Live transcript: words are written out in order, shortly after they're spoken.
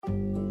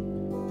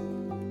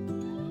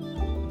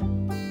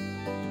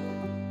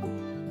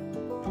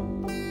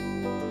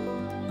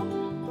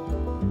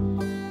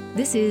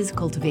This is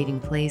Cultivating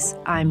Place.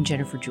 I'm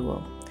Jennifer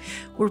Jewell.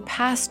 We're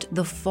past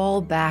the fall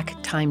back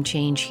time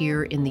change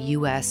here in the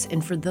U.S.,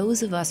 and for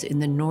those of us in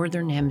the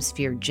Northern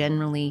Hemisphere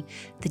generally,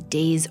 the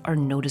days are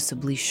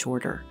noticeably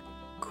shorter,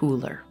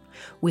 cooler.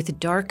 With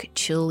dark,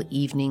 chill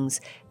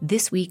evenings,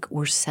 this week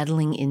we're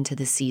settling into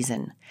the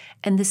season,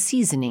 and the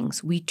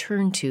seasonings we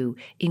turn to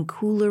in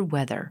cooler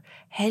weather,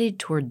 headed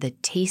toward the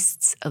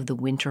tastes of the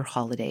winter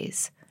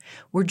holidays.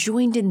 We're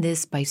joined in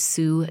this by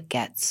Sue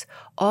Goetz,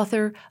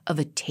 author of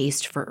A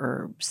Taste for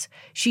Herbs.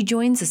 She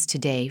joins us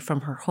today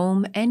from her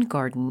home and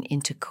garden in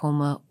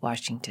Tacoma,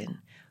 Washington.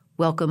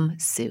 Welcome,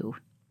 Sue.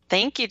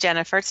 Thank you,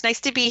 Jennifer. It's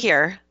nice to be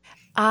here.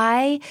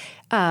 I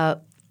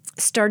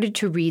started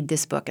to read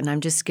this book, and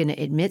I'm just going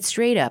to admit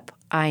straight up,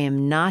 I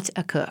am not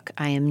a cook.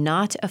 I am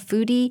not a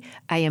foodie.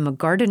 I am a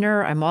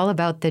gardener. I'm all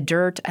about the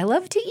dirt. I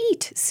love to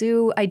eat,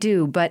 Sue, I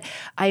do, but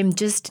I'm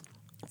just...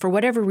 For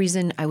whatever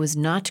reason, I was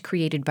not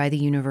created by the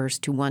universe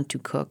to want to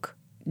cook,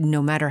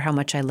 no matter how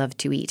much I love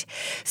to eat.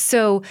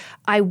 So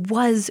I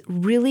was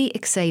really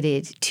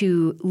excited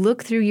to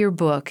look through your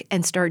book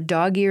and start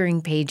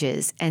dog-earing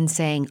pages and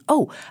saying,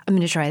 oh, I'm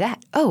going to try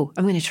that. Oh,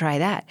 I'm going to try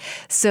that.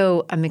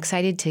 So I'm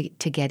excited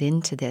to get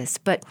into this.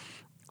 But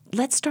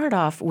let's start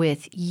off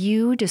with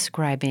you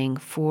describing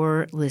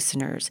for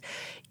listeners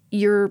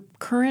your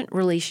current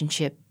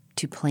relationship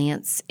to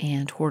plants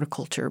and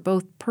horticulture,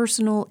 both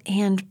personal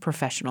and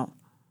professional.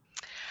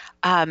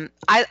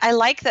 I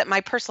like that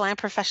my personal and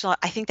professional,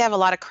 I think they have a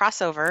lot of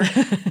crossover.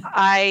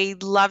 I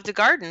love to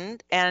garden,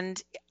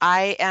 and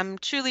I am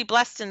truly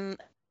blessed and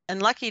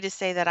lucky to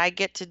say that I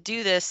get to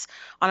do this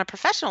on a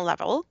professional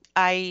level.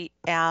 I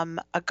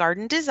am a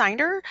garden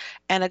designer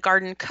and a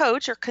garden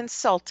coach or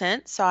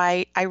consultant, so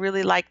I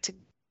really like to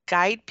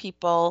guide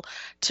people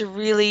to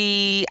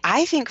really,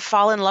 I think,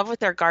 fall in love with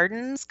their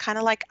gardens, kind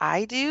of like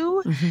I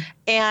do. Mm-hmm.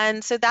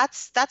 And so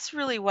that's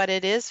really what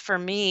it is for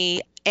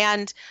me.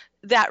 And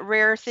that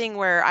rare thing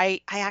where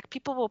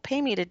people will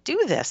pay me to do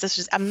this. This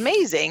is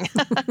amazing.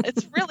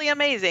 It's really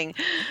amazing.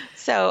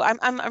 So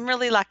I'm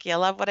really lucky. I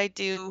love what I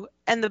do.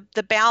 And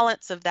the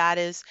balance of that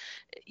is,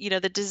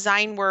 the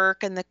design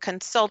work and the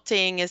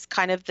consulting is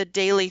kind of the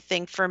daily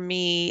thing for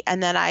me.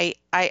 And then I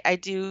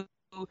do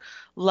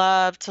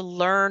love to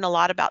learn a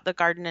lot about the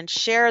garden and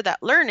share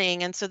that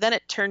learning. And so then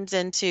it turns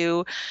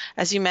into,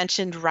 as you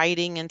mentioned,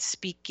 writing and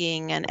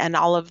speaking and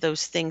all of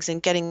those things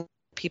and getting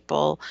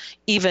people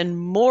even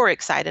more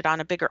excited on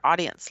a bigger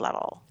audience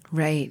level.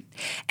 Right.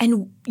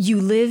 And you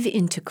live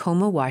in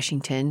Tacoma,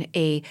 Washington,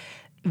 a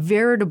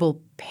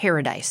veritable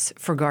paradise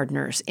for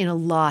gardeners in a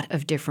lot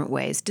of different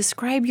ways.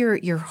 Describe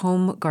your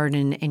home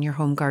garden and your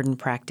home garden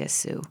practice,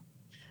 Sue.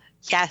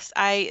 Yes,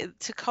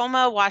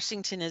 Tacoma,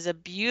 Washington is a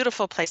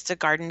beautiful place to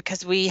garden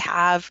because we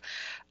have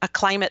a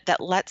climate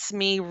that lets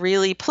me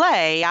really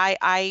play.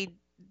 I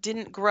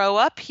didn't grow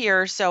up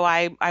here, so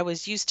I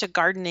was used to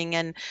gardening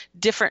in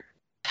different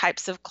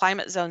types of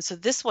climate zones. So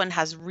this one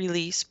has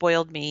really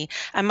spoiled me.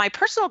 And my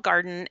personal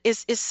garden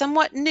is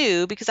somewhat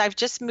new because I've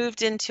just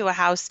moved into a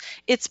house.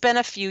 It's been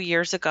a few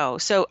years ago.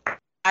 So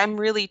I'm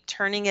really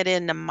turning it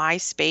into my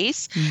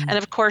space. Mm. And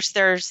of course,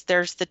 there's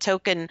the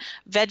token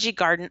veggie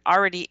garden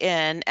already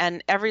in,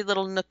 and every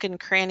little nook and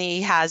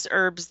cranny has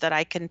herbs that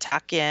I can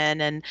tuck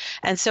in.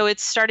 And so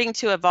it's starting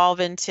to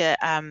evolve into,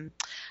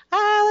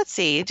 let's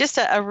see, just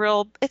a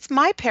real, it's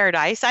my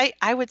paradise.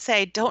 I would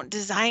say I don't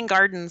design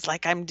gardens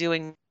like I'm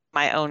doing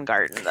my own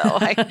garden, though.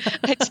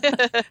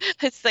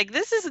 It's like,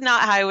 this is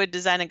not how I would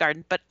design a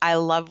garden, but I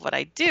love what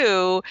I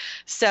do.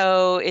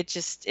 So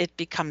it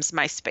becomes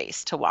my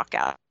space to walk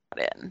out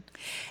in.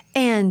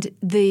 And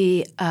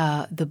the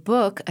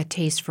book, A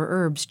Taste for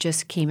Herbs,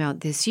 just came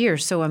out this year.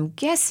 So I'm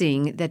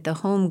guessing that the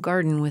home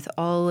garden with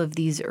all of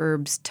these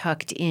herbs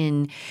tucked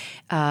in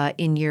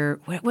your,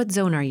 what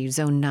zone are you?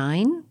 Zone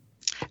 9?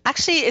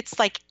 Actually, it's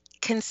like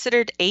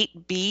considered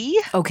 8B.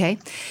 Okay.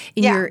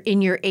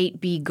 In your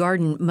 8B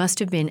garden must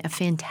have been a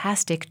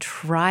fantastic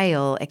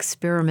trial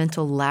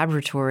experimental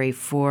laboratory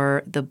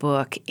for the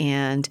book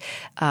and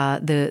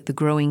the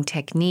growing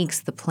techniques,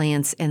 the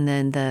plants, and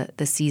then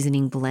the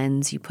seasoning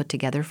blends you put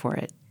together for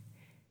it.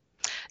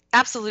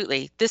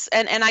 Absolutely. This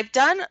and I've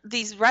done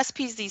these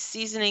recipes, these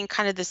seasoning,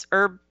 kind of this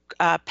herb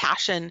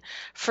passion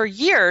for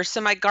years.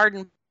 So my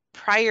garden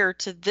prior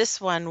to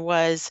this one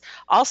was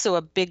also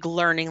a big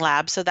learning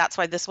lab. So that's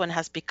why this one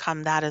has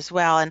become that as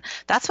well. And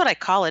that's what I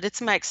call it.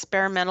 It's my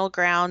experimental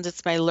grounds.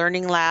 It's my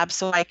learning lab.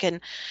 So I can,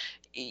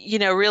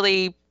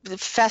 really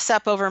fess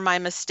up over my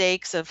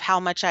mistakes of how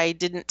much I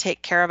didn't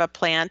take care of a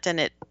plant and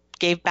it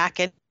gave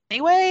back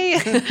anyway.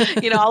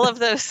 All of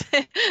those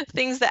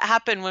things that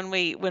happen when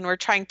we're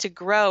trying to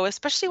grow,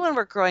 especially when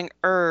we're growing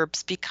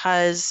herbs,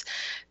 because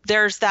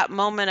there's that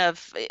moment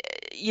of,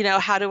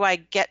 how do I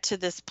get to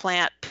this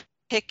plant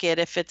pick it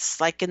if it's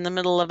like in the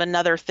middle of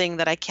another thing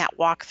that I can't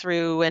walk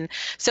through. And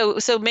so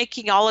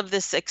making all of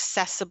this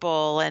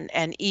accessible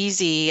and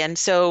easy. And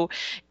so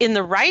in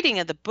the writing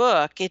of the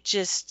book, it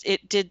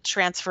did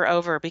transfer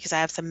over because I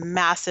have some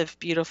massive,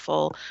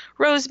 beautiful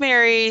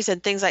rosemaries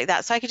and things like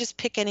that. So I could just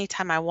pick any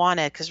time I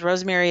wanted because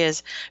rosemary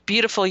is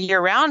beautiful year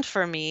round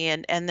for me.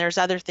 And there's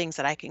other things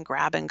that I can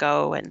grab and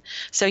go. And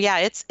so,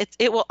 yeah,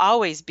 it will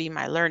always be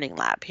my learning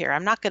lab here.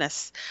 I'm not going to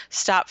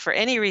stop for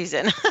any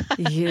reason.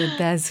 Yeah,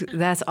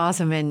 that's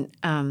awesome. And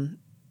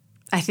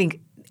I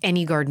think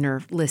any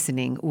gardener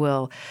listening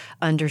will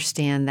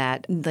understand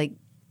that, like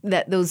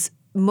that those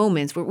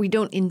moments where we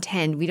don't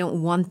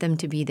want them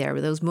to be there,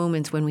 but those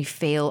moments when we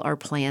fail our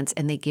plants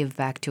and they give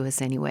back to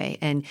us anyway.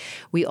 And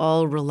we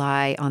all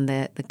rely on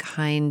the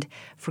kind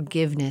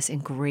forgiveness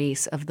and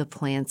grace of the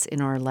plants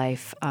in our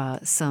life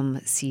some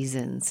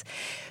seasons.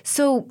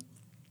 So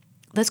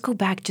let's go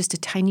back just a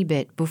tiny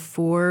bit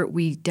before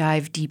we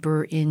dive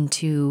deeper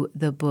into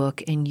the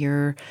book and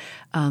your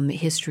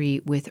history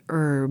with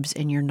herbs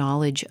and your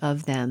knowledge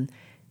of them.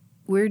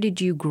 Where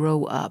did you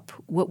grow up?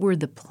 What were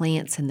the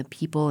plants and the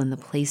people and the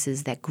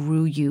places that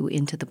grew you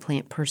into the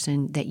plant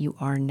person that you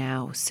are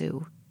now,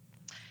 Sue?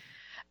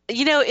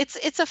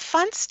 It's a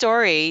fun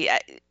story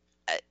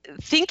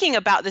thinking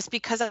about this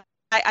because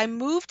I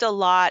moved a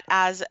lot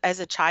as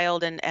a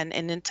child and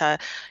into,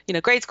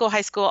 grade school,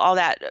 high school, all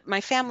that. My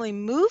family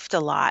moved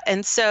a lot.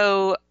 And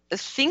so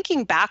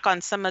thinking back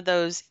on some of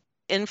those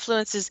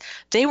influences,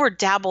 they were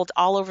dabbled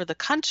all over the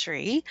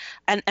country.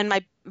 And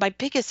my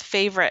biggest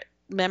favorite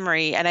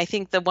memory, and I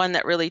think the one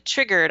that really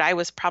triggered,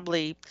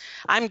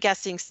 I'm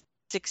guessing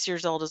 6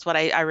 years old is what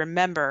I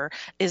remember,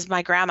 is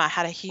my grandma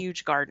had a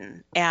huge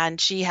garden and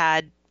she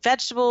had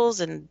vegetables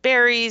and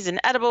berries and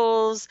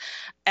edibles.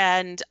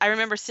 And I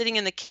remember sitting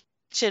in the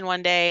kitchen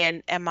one day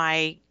and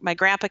my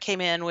grandpa came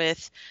in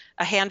with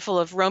a handful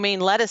of romaine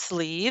lettuce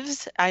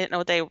leaves. I didn't know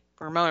what they were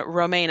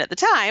romaine at the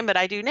time, but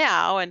I do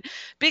now. And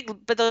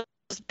those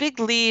big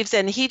leaves,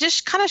 and he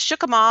just kind of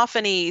shook them off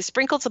and he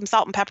sprinkled some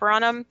salt and pepper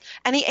on them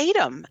and he ate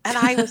them. And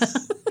I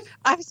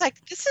was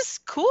like, this is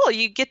cool.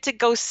 You get to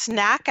go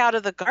snack out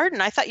of the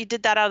garden. I thought you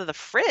did that out of the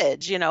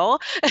fridge. And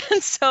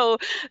so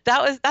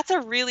that's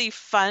a really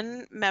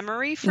fun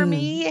memory for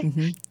me.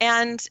 Mm-hmm.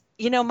 And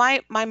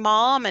my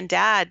mom and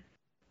dad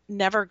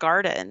never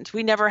gardened.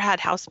 We never had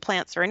house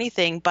plants or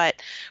anything,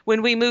 but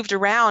when we moved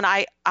around,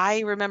 I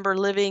remember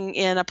living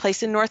in a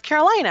place in North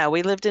Carolina.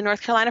 We lived in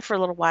North Carolina for a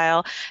little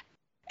while.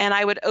 And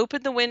I would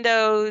open the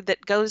window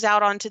that goes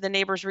out onto the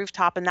neighbor's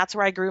rooftop, and that's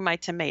where I grew my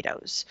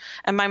tomatoes.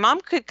 And my mom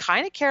could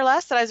kind of care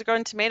less that I was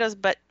growing tomatoes,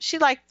 but she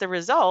liked the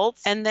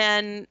results. And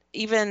then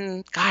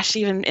even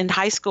in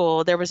high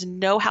school, there was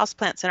no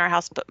houseplants in our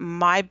house, but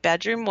my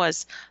bedroom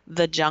was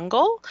the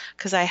jungle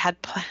because I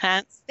had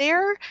plants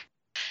there.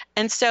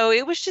 And so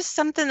it was just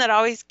something that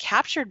always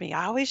captured me.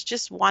 I always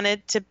just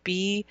wanted to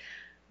be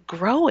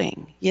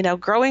growing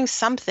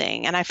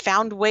something. And I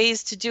found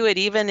ways to do it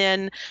even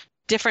in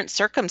different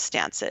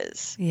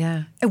circumstances.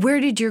 Yeah. And where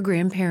did your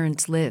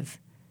grandparents live?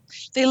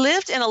 They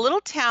lived in a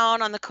little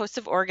town on the coast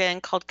of Oregon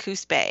called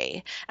Coos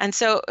Bay. And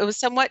so it was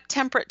somewhat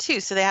temperate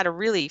too. So they had a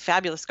really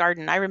fabulous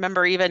garden. I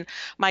remember even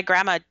my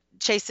grandma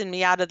chasing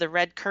me out of the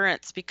red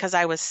currants because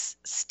I was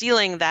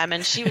stealing them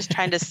and she was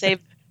trying to save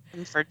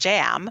them for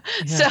jam.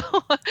 Yeah.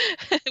 So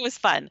it was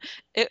fun.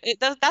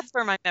 That's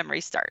where my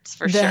memory starts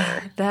for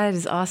sure. That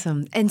is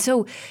awesome. And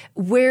so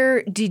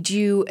where did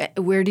you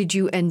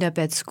end up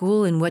at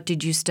school and what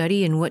did you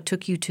study and what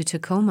took you to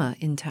Tacoma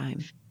in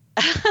time?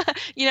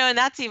 And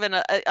that's even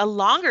a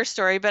longer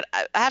story, but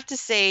I have to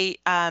say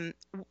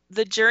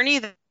the journey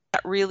that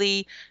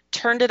really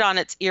turned it on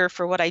its ear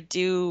for what I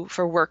do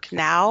for work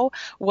now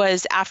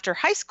was after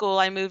high school,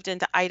 I moved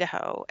into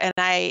Idaho and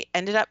I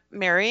ended up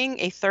marrying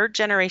a third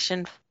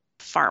generation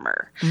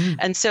farmer. Mm.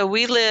 And so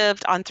we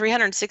lived on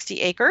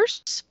 360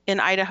 acres in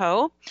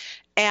Idaho.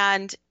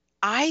 And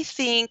I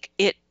think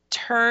it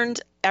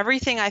turned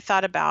everything I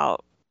thought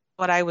about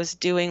what I was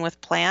doing with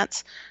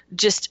plants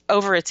just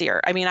over its ear.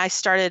 I mean, I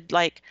started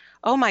like,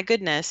 oh my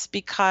goodness,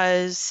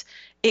 because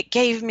it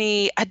gave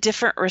me a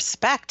different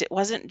respect. It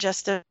wasn't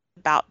just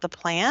about the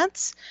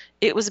plants.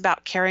 It was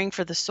about caring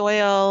for the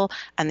soil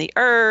and the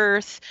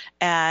earth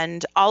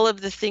and all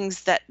of the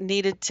things that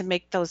needed to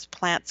make those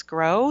plants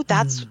grow.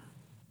 That's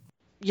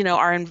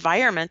our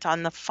environment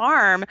on the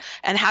farm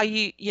and how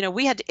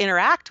we had to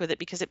interact with it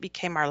because it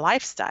became our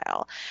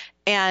lifestyle.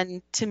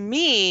 And to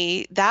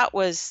me, that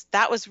was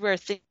where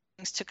things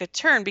took a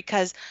turn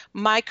because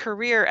my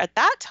career at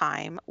that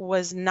time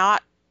was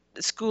not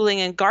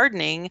schooling and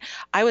gardening.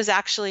 I was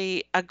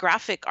actually a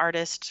graphic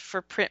artist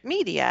for print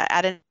media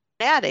at an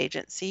ad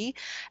agency.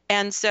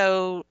 And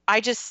so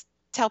I just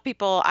tell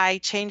people I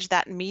changed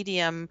that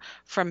medium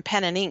from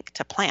pen and ink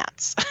to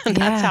plants. And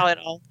that's how it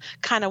all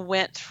kind of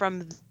went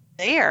from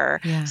there.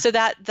 Yeah. So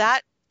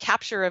that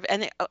capture of,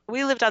 and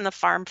we lived on the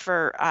farm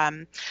for, I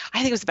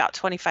think it was about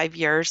 25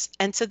 years.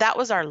 And so that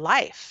was our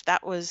life.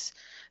 That was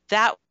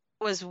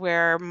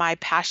where my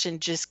passion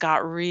just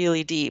got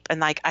really deep and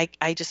like,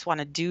 I just want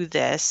to do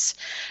this.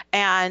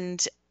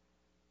 And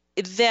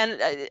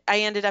then I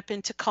ended up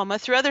in Tacoma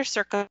through other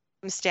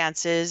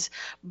circumstances,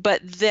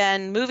 but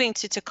then moving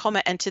to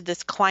Tacoma and to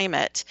this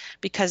climate,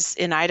 because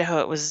in Idaho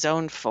it was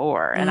zone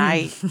 4, and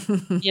I,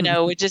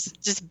 Mm. would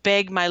just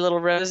beg my little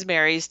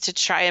rosemaries to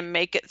try and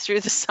make it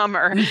through the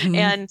summer. Hmm.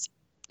 And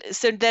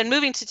so then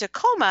moving to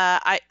Tacoma,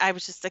 I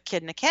was just a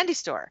kid in a candy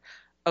store.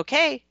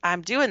 Okay,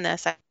 I'm doing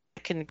this. I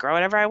can grow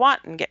whatever I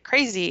want and get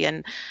crazy.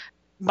 And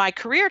my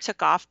career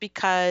took off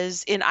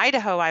because in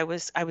Idaho I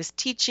was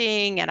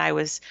teaching, and I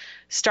was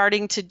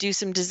starting to do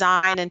some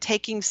design and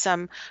taking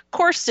some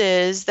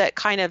courses that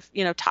kind of,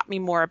 taught me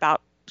more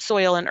about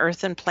soil and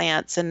earth and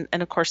plants, and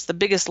of course the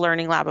biggest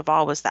learning lab of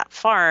all was that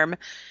farm.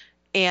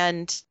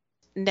 And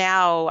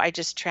now I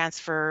just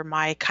transfer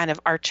my kind of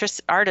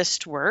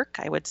artist work,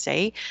 I would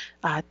say,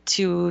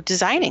 to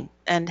designing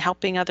and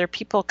helping other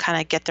people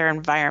kind of get their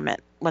environment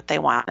what they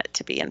want it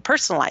to be and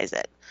personalize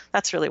it.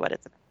 That's really what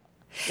it's about.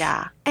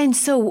 Yeah. And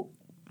so,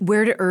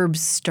 where do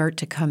herbs start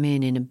to come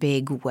in a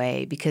big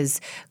way? Because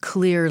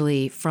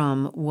clearly,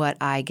 from what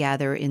I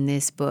gather in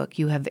this book,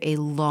 you have a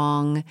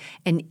long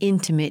and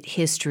intimate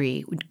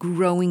history with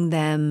growing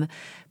them,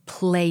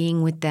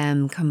 playing with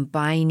them,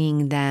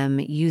 combining them,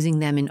 using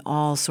them in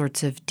all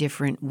sorts of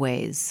different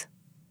ways.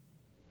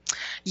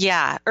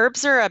 Yeah,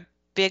 herbs are a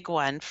big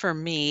one for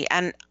me.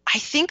 And I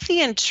think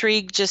the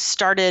intrigue just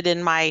started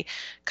in my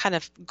kind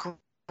of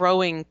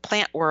growing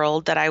plant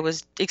world that I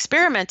was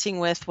experimenting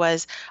with.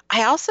 Was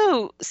I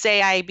also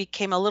say I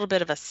became a little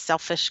bit of a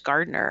selfish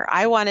gardener.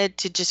 I wanted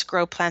to just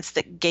grow plants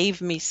that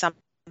gave me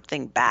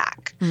something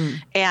back.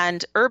 Mm.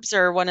 And herbs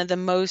are one of the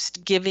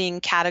most giving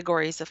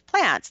categories of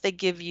plants. They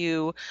give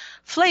you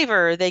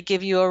flavor, they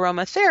give you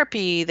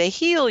aromatherapy, they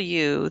heal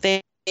you.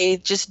 They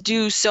just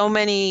do so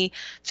many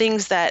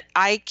things that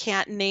I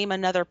can't name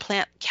another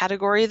plant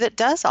category that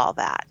does all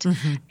that.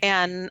 Hmm.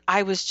 And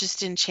I was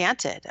just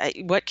enchanted.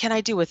 What can I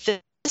do with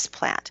this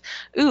plant?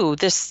 Ooh,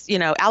 this,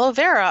 aloe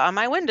vera on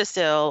my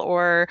windowsill.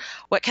 Or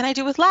what can I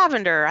do with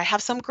lavender? I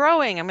have some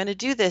growing. I'm going to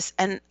do this.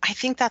 And I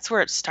think that's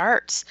where it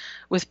starts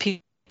with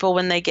people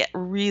when they get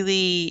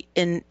really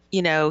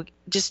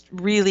just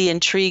really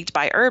intrigued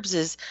by herbs,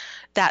 is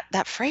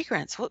that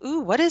fragrance. Well, ooh,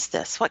 what is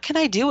this? What can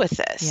I do with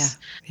Yeah, this?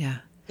 yeah.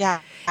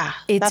 Yeah,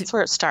 It's that's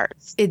where it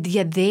starts.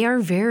 Yeah, they are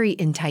very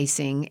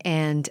enticing,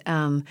 and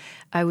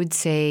I would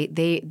say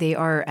they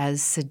are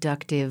as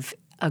seductive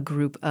a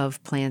group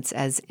of plants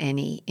as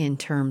any in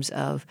terms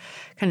of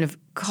kind of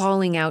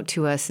calling out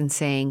to us and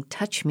saying,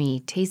 "Touch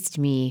me, taste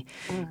me,"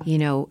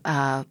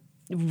 Mm.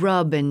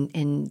 rub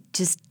and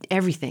just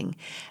everything.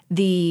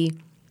 The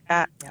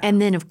Yeah. And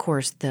then, of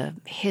course, the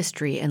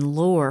history and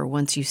lore,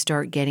 once you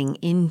start getting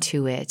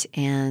into it,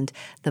 and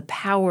the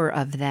power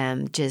of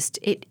them, just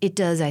it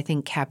does, I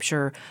think,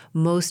 capture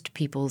most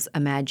people's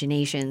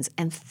imaginations.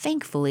 And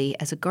thankfully,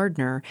 as a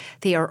gardener,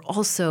 they are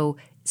also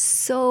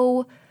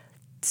so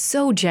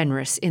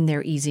generous in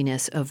their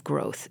easiness of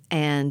growth.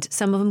 And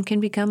some of them can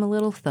become a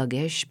little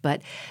thuggish,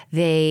 but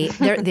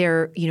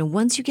they're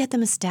once you get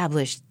them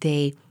established,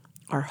 they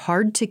are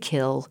hard to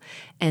kill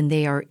and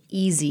they are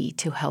easy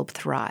to help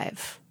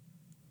thrive.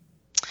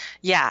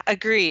 Yeah,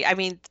 agree. I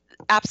mean,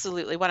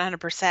 absolutely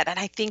 100%. And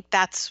I think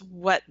that's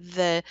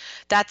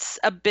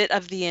a bit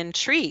of the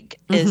intrigue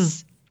Hmm.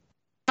 is,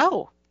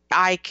 oh,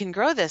 I can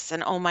grow this,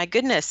 and oh my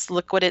goodness,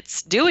 look what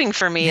it's doing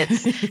for me.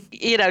 It's,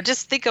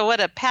 just think of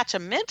what a patch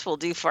of mint will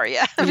do for you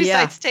Yeah.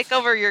 besides take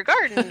over your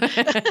garden.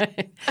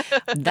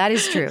 That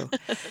is true.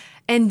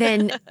 And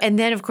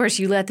then of course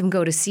you let them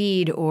go to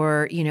seed,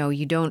 or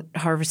you don't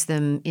harvest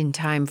them in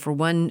time for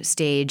one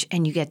stage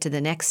and you get to the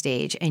next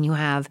stage and you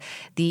have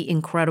the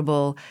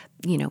incredible,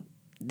 you know,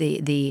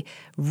 the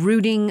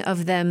rooting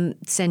of them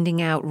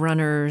sending out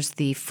runners,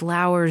 the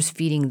flowers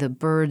feeding the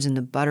birds and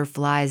the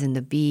butterflies and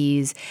the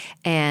bees,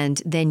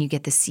 and then you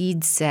get the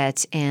seed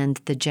set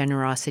and the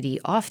generosity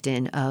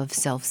often of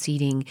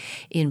self-seeding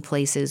in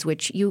places,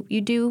 which you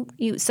do,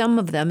 some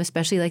of them,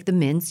 especially like the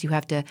mints, you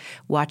have to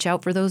watch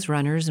out for those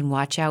runners and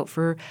watch out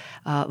for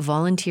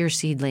volunteer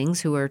seedlings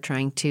who are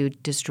trying to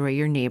destroy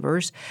your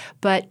neighbors.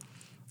 But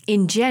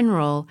in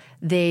general,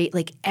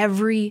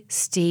 every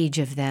stage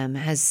of them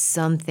has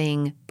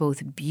something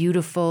both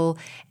beautiful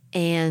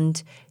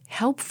and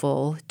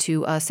helpful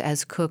to us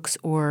as cooks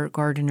or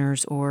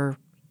gardeners, or,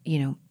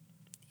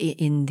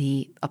 in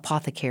the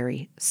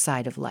apothecary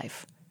side of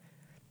life.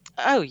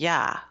 Oh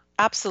yeah,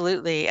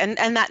 absolutely. And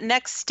that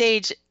next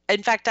stage,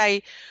 in fact,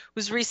 I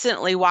was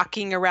recently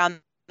walking around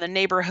the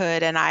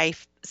neighborhood and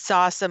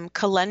saw some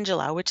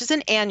calendula, which is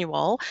an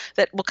annual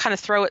that will kind of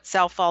throw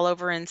itself all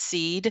over in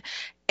seed.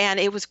 And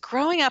it was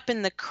growing up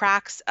in the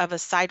cracks of a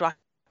sidewalk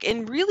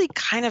in really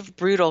kind of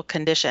brutal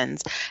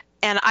conditions.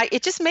 And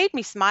it just made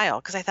me smile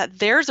because I thought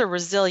there's a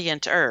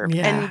resilient herb.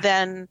 And Yeah.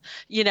 then,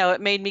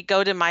 it made me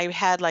go to my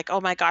head like, oh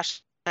my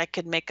gosh, I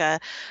could make a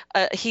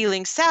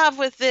healing salve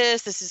with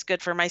this. This is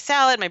good for my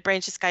salad. My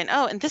brain's just going,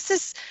 oh, and this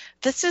is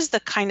the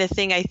kind of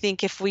thing I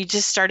think if we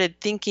just started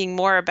thinking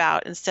more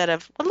about, instead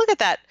of, well, look at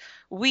that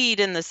weed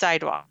in the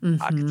sidewalk.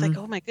 It's Mm-hmm. like,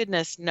 oh my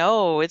goodness,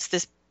 no, it's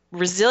this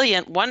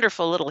resilient,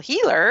 wonderful little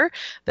healer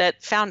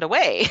that found a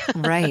way.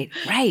 Right,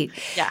 right.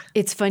 Yeah.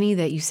 It's funny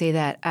that you say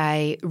that.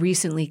 I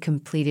recently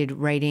completed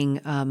writing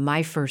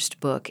my first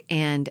book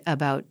and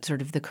about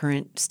sort of the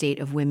current state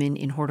of women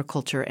in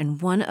horticulture.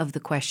 And one of the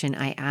questions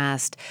I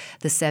asked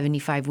the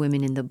 75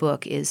 women in the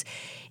book is,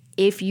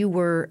 if you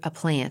were a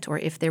plant, or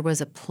if there was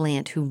a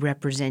plant who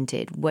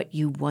represented what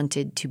you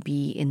wanted to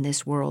be in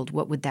this world,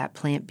 what would that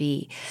plant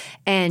be?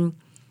 And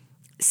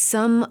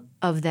some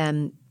of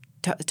them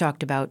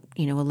talked about,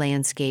 a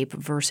landscape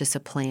versus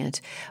a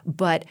plant,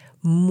 but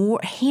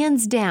more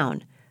hands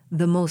down,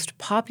 the most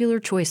popular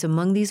choice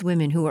among these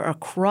women who are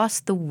across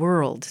the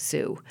world,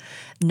 Sue,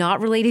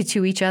 not related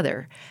to each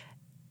other,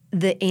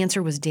 the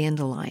answer was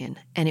dandelion,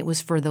 and it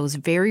was for those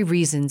very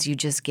reasons you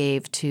just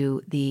gave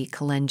to the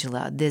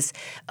calendula, this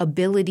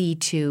ability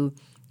to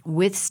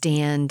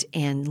withstand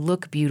and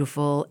look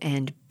beautiful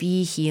and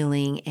be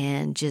healing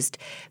and just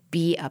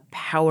be a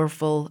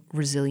powerful,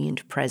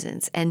 resilient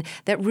presence. And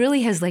that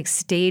really has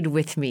stayed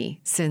with me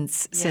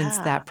since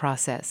that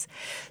process.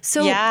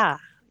 So yeah.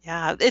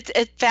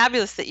 It's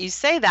fabulous that you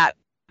say that,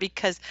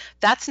 because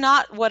that's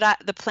not what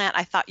the plant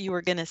I thought you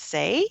were going to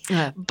say,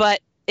 but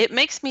it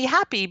makes me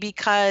happy,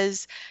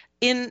 because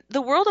in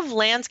the world of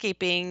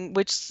landscaping,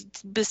 which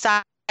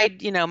besides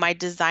my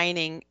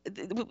designing,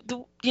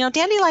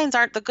 dandelions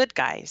aren't the good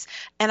guys.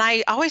 And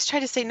I always try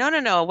to say,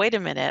 no, wait a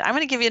minute. I'm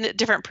going to give you a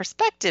different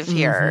perspective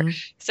here.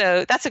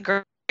 So that's a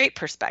great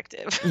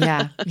perspective.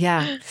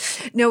 Yeah.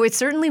 No, it's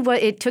certainly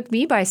it took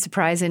me by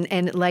surprise.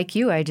 And like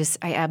you, I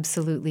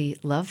absolutely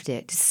loved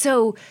it.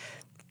 So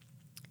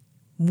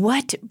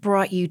what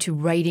brought you to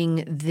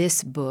writing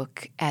this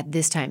book at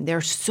this time? There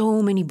are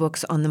so many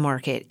books on the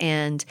market,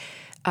 and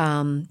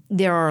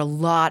there are a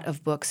lot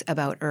of books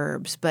about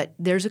herbs, but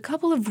there's a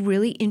couple of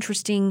really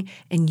interesting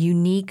and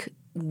unique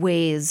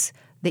ways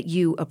that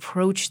you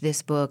approach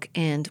this book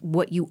and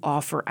what you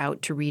offer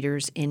out to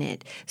readers in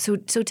it. So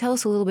tell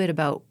us a little bit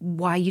about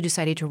why you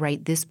decided to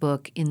write this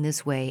book in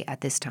this way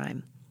at this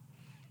time.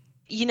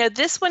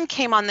 This one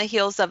came on the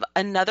heels of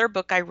another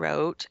book I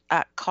wrote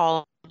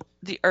called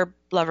The Herb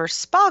Lover's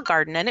Spa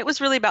Garden, and it was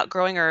really about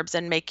growing herbs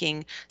and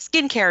making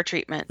skincare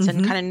treatments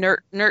and kind of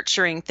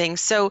nurturing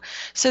things. So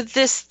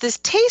this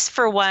taste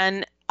for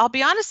one, I'll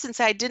be honest and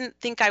say I didn't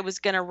think I was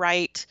going to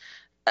write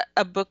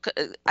a book,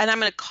 and I'm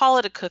going to call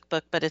it a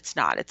cookbook, but it's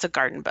not. It's a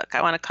garden book.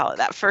 I want to call it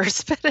that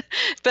first,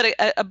 but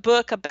a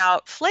book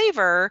about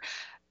flavor,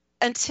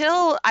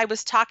 until I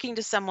was talking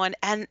to someone,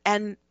 and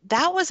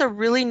that was a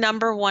really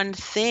number one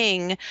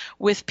thing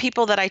with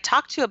people that I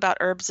talk to about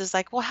herbs, is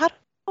like, well, how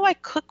do I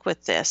cook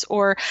with this?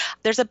 Or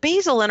there's a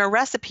basil in a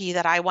recipe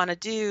that I want to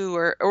do,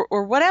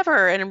 or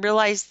whatever, and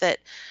realized that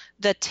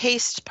the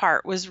taste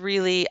part was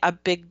really a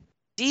big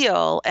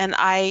deal. And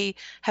I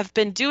have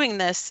been doing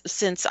this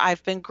since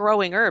I've been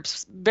growing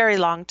herbs, very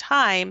long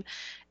time.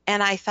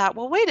 And I thought,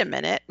 well, wait a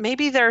minute,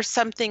 maybe there's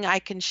something I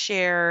can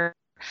share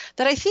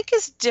that I think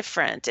is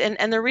different.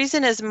 And the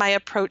reason is my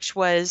approach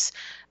was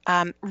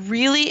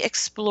really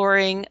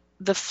exploring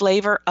the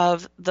flavor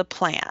of the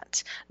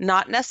plant,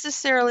 not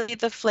necessarily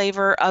the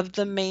flavor of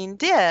the main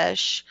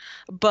dish,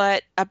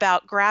 but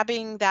about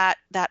grabbing that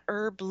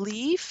herb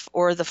leaf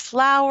or the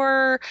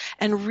flower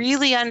and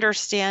really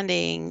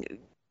understanding,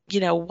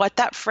 what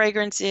that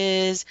fragrance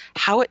is,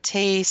 how it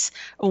tastes,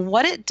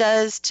 what it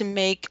does to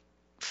make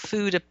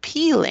food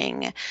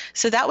appealing.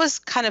 So that was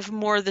kind of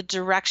more the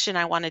direction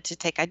I wanted to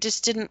take. I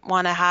just didn't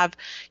want to have,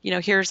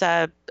 here's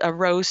a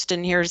roast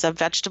and here's a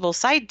vegetable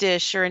side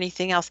dish or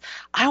anything else.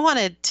 I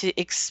wanted to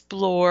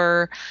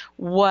explore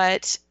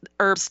what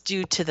herbs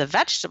do to the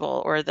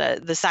vegetable or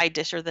the side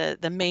dish or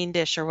the main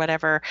dish or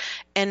whatever.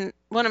 And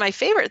one of my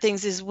favorite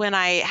things is when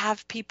I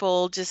have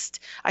people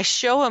I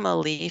show them a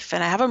leaf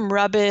and I have them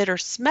rub it or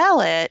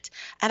smell it,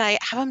 and I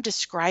have them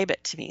describe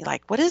it to me.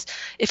 Like,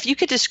 if you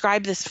could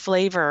describe this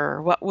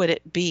flavor, what would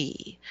it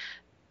be?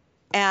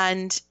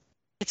 And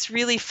it's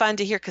really fun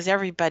to hear, because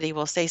everybody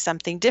will say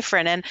something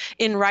different. And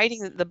in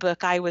writing the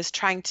book, I was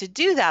trying to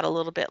do that a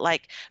little bit.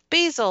 Like,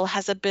 basil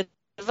has a bit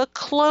of a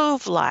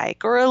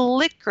clove-like or a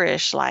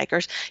licorice-like,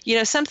 or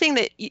something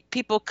that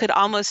people could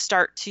almost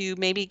start to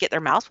maybe get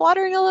their mouth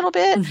watering a little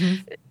bit.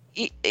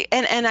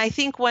 And I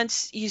think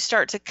once you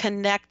start to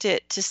connect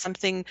it to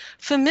something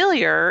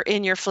familiar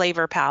in your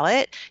flavor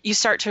palette, you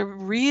start to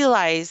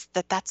realize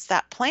that that's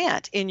that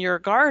plant in your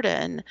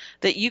garden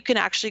that you can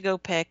actually go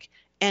pick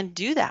and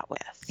do that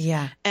with.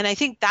 Yeah. And I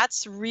think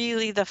that's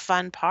really the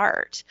fun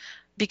part,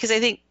 because I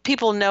think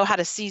people know how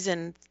to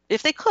season.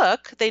 If they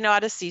cook, they know how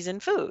to season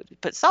food. You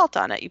put salt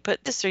on it, you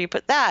put this or you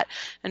put that,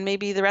 and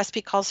maybe the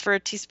recipe calls for a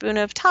teaspoon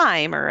of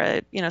thyme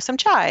or some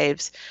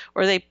chives,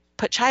 or they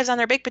put chives on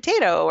their baked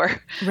potato or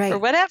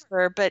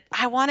whatever. But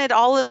I wanted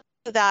all of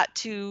that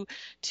to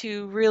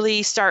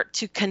really start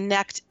to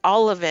connect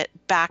all of it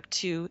back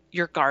to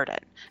your garden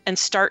and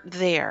start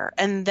there,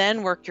 and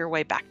then work your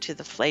way back to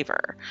the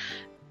flavor.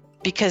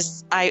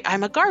 Because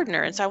I'm a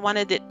gardener, and so I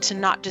wanted it to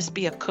not just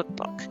be a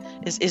cookbook,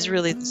 is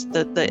really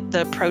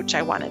the approach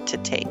I wanted to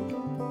take.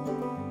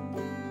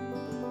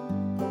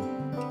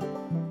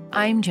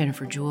 I'm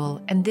Jennifer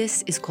Jewell, and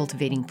this is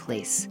Cultivating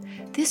Place.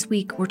 This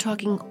week, we're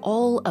talking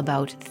all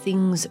about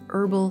things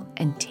herbal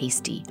and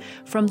tasty,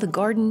 from the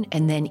garden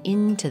and then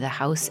into the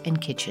house and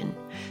kitchen.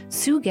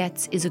 Sue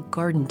Goetz is a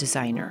garden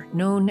designer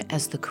known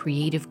as the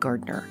Creative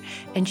Gardener,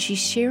 and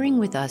she's sharing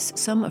with us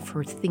some of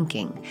her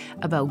thinking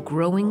about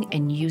growing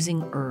and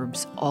using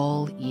herbs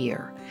all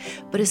year,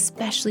 but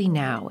especially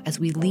now as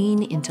we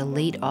lean into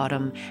late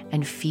autumn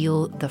and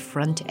feel the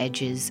front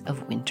edges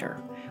of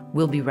winter.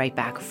 We'll be right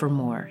back for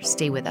more.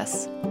 Stay with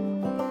us.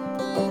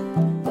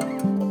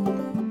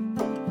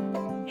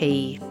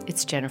 Hey,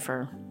 it's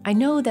Jennifer. I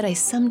know that I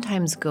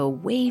sometimes go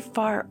way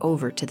far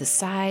over to the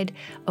side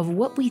of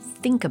what we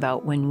think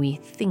about when we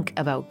think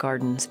about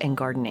gardens and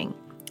gardening.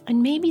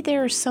 And maybe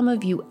there are some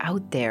of you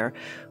out there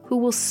who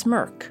will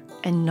smirk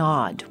and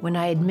nod when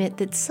I admit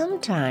that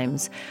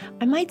sometimes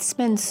I might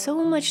spend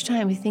so much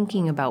time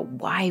thinking about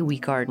why we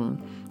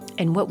garden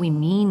and what we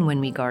mean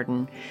when we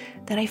garden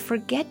that I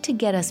forget to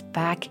get us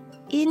back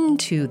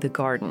into the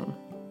garden.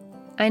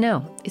 I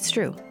know, it's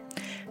true.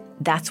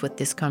 That's what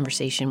this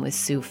conversation with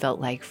Sue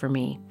felt like for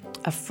me.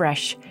 A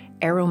fresh,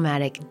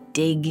 aromatic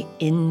dig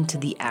into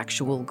the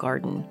actual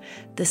garden.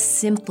 The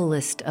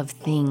simplest of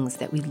things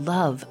that we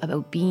love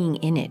about being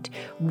in it,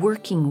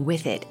 working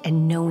with it,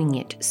 and knowing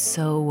it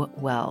so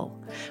well.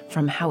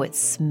 From how it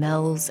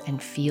smells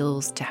and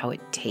feels to how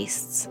it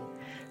tastes.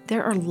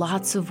 There are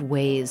lots of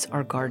ways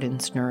our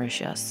gardens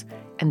nourish us,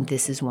 and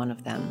this is one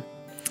of them.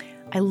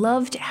 I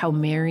loved how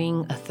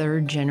marrying a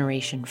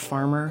third-generation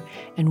farmer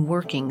and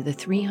working the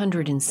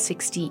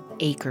 360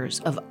 acres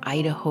of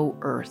Idaho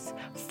earth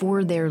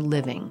for their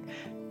living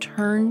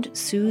turned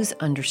Sue's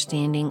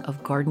understanding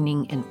of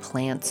gardening and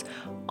plants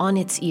on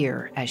its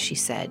ear, as she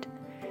said.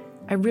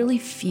 I really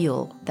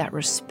feel that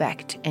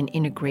respect and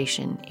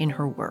integration in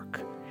her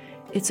work.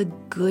 It's a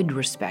good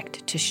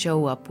respect to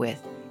show up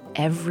with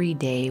every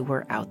day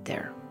we're out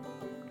there.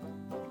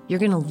 You're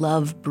going to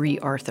love Brie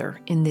Arthur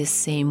in this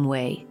same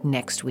way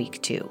next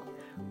week, too.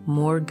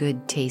 More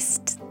good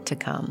tastes to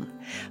come.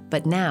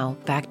 But now,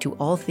 back to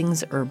all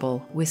things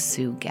herbal with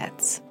Sue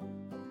Goetz.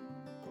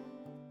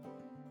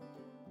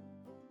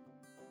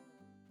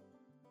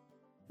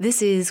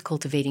 This is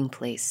Cultivating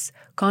Place,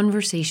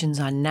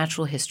 conversations on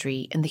natural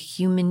history and the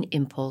human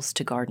impulse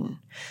to garden.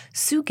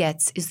 Sue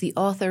Goetz is the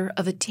author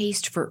of A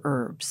Taste for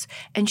Herbs,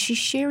 and she's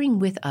sharing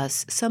with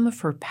us some of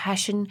her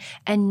passion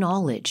and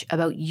knowledge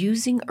about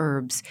using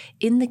herbs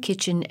in the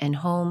kitchen and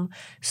home,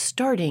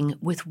 starting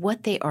with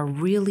what they are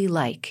really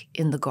like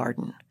in the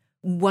garden.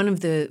 One of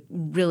the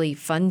really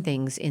fun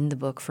things in the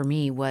book for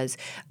me was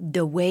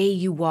the way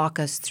you walk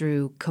us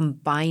through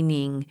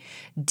combining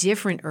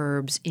different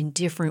herbs in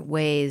different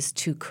ways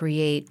to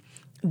create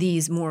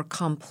these more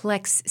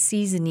complex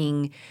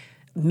seasoning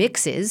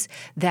mixes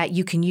that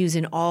you can use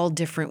in all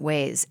different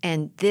ways.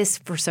 And this,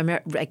 for some,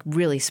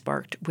 really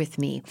sparked with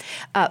me.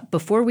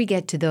 Before we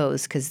get to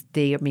those, because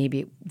they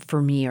maybe,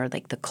 for me, are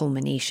like the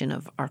culmination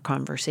of our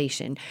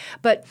conversation.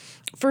 But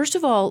first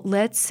of all,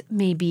 let's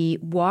maybe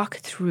walk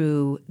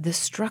through the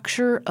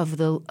structure of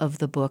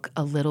the book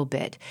a little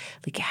bit,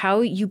 like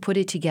how you put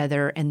it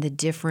together and the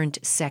different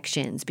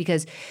sections,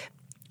 because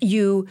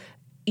you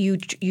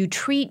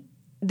treat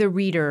the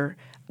reader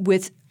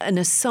with an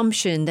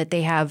assumption that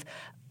they have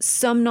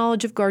some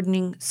knowledge of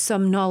gardening,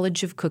 some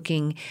knowledge of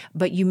cooking,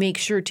 but you make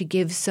sure to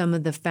give some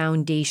of the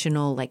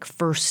foundational, like,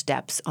 first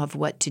steps of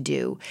what to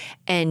do.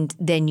 And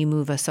then you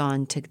move us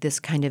on to this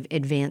kind of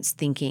advanced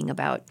thinking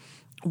about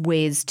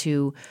ways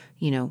to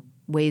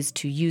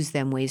use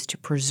them, ways to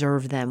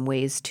preserve them,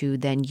 ways to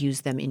then use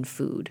them in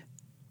food.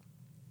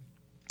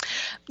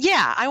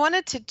 Yeah, I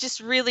wanted to just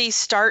really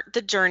start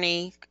the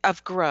journey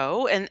of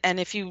grow. And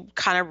if you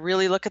kind of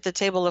really look at the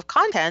table of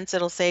contents,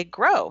 it'll say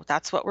grow.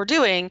 That's what we're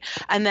doing.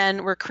 And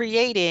then we're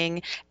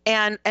creating.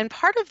 And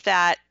part of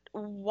that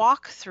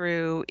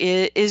walkthrough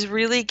is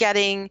really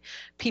getting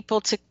people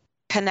to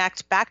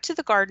connect back to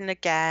the garden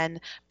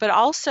again, but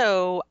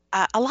also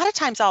a lot of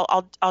times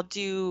I'll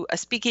do a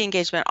speaking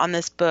engagement on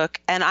this book,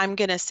 and I'm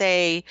going to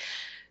say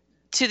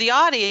to the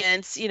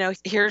audience,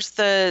 here's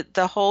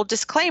the whole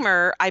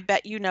disclaimer. I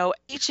bet you know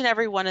each and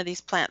every one of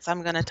these plants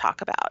I'm going to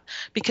talk about,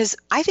 because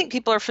I think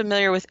people are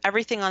familiar with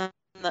everything on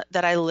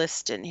that I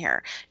list in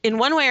here in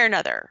one way or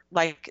another.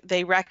 Like,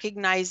 they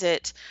recognize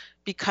it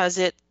because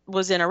it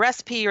was in a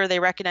recipe, or they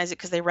recognize it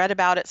because they read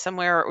about it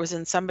somewhere, or it was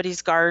in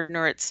somebody's garden,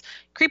 or it's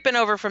creeping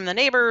over from the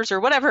neighbors, or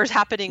whatever is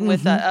happening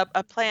with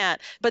a plant,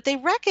 but they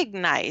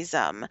recognize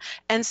them.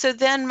 And so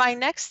then my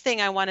next thing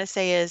I want to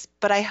say is,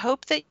 but I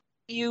hope that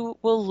you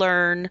will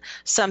learn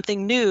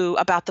something new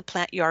about the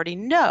plant you already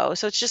know.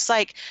 So it's just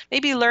like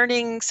maybe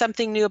learning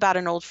something new about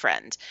an old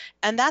friend.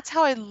 And that's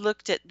how I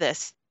looked at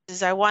this.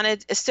 I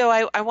wanted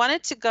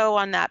to go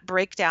on that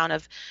breakdown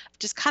of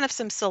just kind of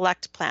some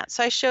select plants.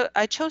 So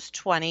I chose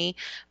 20.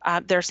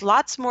 There's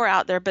lots more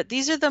out there, but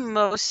these are the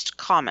most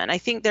common. I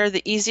think they're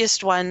the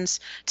easiest ones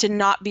to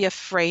not be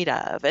afraid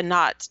of and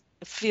not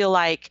feel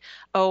like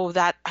oh,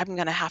 that I'm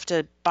going to have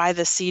to buy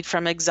the seed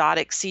from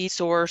exotic seed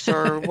source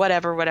or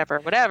whatever, whatever,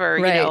 whatever,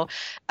 Right.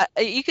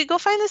 you could go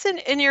find this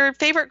in your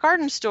favorite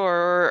garden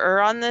store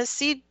or on the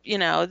seed,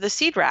 the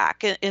seed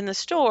rack in the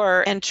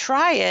store and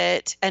try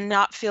it and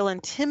not feel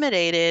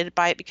intimidated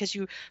by it because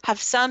you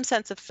have some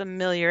sense of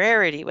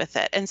familiarity with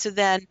it. And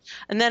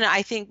then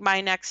I think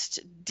my next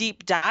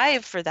deep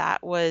dive for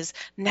that was,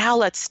 now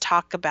let's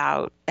talk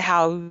about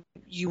how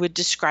you would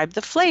describe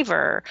the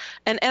flavor.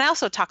 And I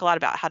also talk a lot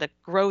about how to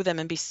grow them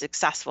and be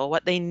successful,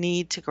 what they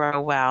need to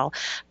grow well.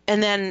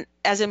 And then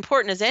as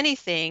important as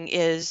anything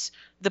is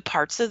the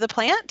parts of the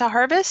plant to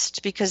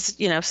harvest, because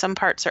some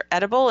parts are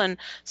edible and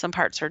some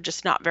parts are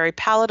just not very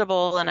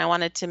palatable, and I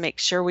wanted to make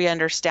sure we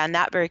understand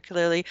that very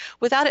clearly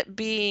without it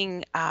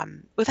being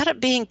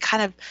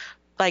kind of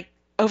like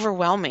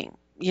overwhelming,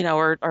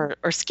 or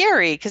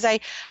scary, because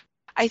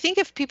I think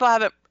if people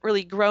haven't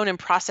really grown and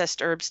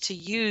processed herbs to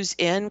use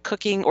in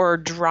cooking or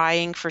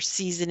drying for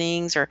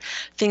seasonings or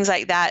things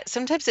like that,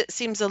 sometimes it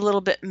seems a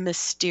little bit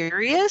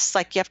mysterious,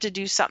 like you have to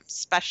do something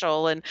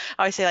special. And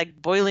I always say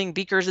like boiling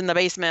beakers in the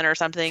basement or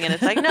something. And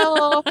it's like,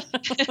 no,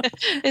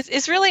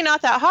 it's really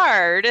not that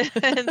hard.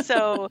 And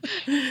so,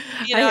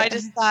 I I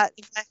just thought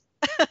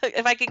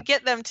if I could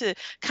get them to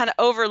kind of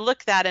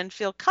overlook that and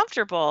feel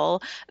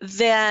comfortable,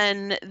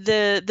 then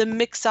the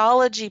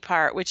mixology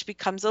part, which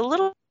becomes a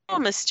little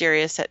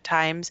mysterious at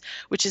times,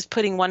 which is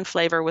putting one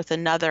flavor with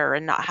another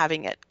and not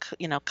having it,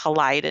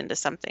 collide into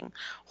something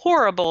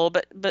horrible,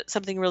 but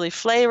something really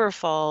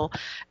flavorful.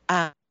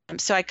 Um,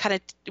 so I kind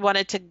of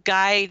wanted to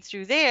guide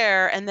through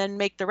there and then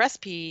make the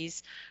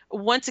recipes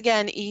once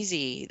again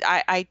easy.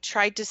 I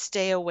tried to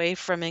stay away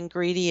from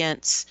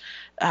ingredients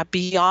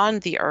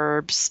beyond the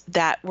herbs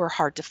that were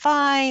hard to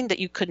find, that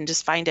you couldn't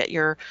just find at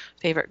your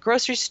favorite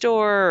grocery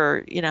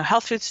store or,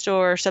 health food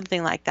store or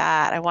something like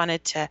that. I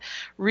wanted to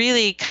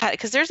really cut,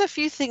 because there's a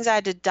few things I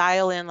had to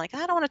dial in, like,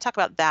 I don't want to talk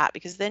about that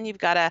because then you've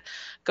got to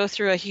go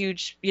through a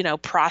huge,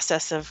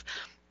 process of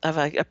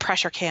a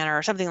pressure canner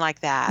or something like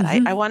that. I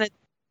Mhm. wanted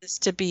this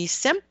to be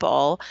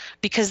simple,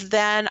 because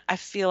then I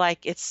feel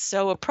like it's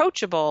so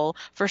approachable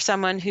for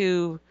someone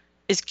who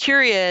is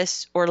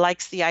curious or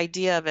likes the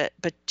idea of it,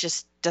 but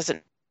just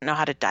doesn't know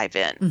how to dive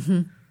in.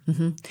 Mhm.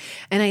 Mhm.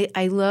 And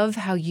I love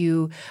how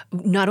you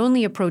not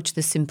only approach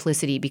the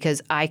simplicity, because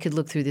I could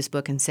look through this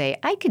book and say,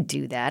 I could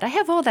do that. I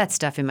have all that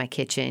stuff in my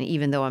kitchen,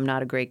 even though I'm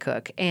not a great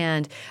cook.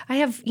 And I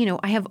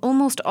have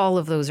almost all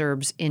of those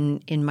herbs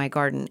in my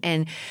garden.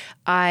 And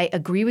I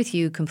agree with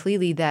you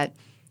completely that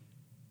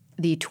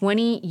the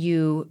 20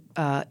 you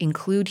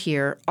include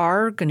here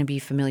are going to be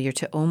familiar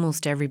to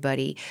almost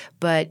everybody,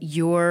 but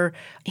your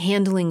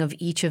handling of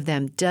each of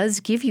them does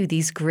give you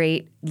these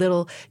great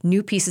little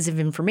new pieces of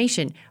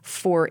information.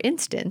 For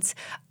instance,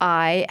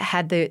 I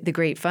had the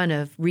great fun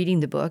of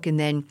reading the book and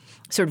then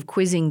sort of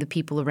quizzing the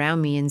people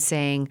around me and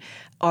saying,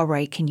 all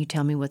right, can you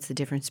tell me what's the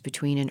difference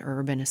between an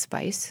herb and a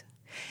spice?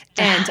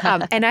 And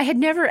I had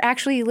never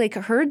actually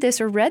heard this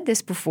or read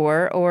this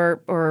before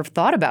or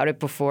thought about it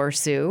before,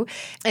 Sue.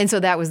 And so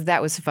that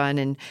was fun.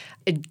 And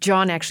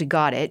John actually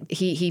got it.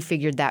 He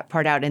figured that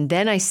part out. And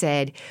then I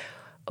said,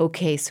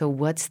 okay, so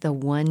what's the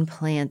one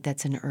plant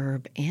that's an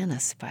herb and a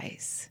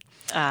spice?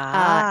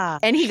 Ah,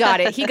 And he got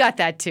it. He got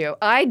that too.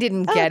 I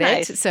didn't oh, get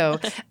it. nice.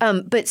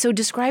 So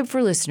describe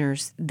for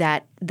listeners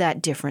that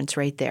difference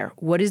right there.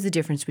 What is the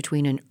difference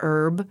between an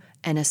herb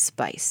and a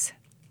spice?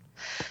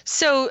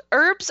 So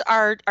herbs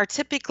are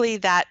typically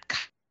that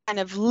kind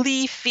of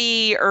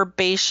leafy,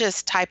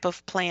 herbaceous type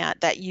of plant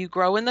that you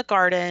grow in the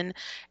garden,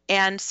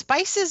 and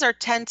spices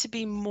tend to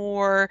be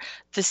more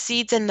the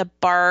seeds and the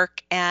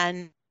bark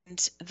and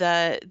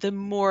the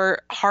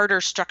more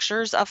harder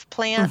structures of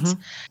plant.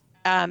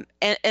 Mm-hmm.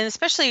 And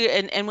especially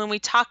and when we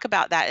talk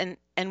about that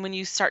and when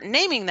you start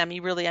naming them,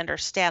 you really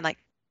understand, like,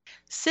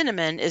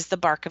 cinnamon is the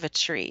bark of a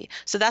tree.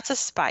 So that's a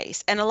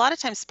spice. And a lot of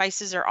times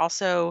spices are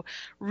also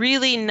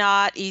really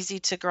not easy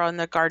to grow in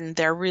the garden.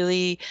 They're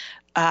really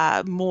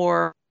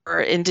more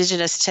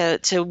indigenous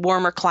to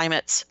warmer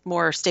climates,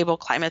 more stable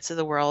climates of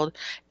the world.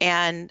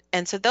 And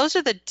so those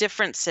are the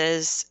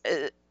differences.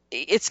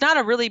 It's not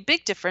a really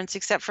big difference,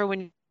 except for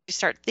when you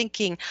start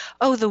thinking,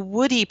 oh, the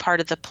woody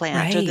part of the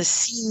plant or the Right.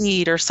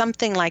 seed or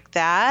something like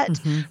that,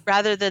 Mm-hmm.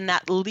 rather than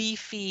that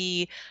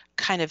leafy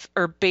kind of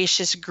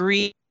herbaceous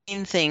green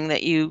thing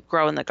that you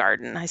grow in the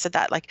garden. I said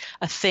that like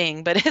a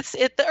thing, but it's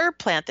the herb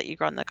plant that you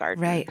grow in the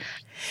garden. Right.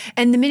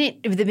 And the minute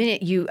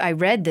I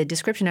read the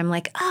description, I'm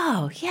like,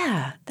 oh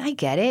yeah, I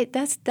get it.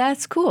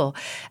 That's cool.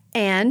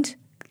 And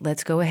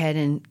let's go ahead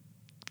and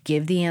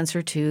give the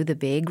answer to the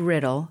big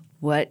riddle.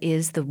 What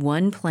is the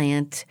one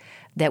plant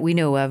that we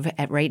know of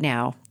at right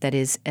now that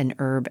is an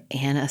herb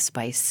and a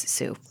spice,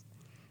 Sue?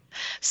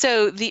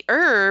 So the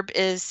herb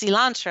is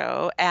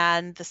cilantro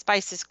and the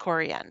spice is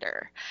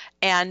coriander.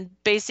 And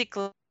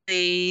basically,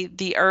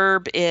 the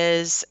herb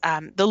is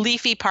the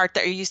leafy part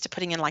that you're used to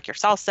putting in like your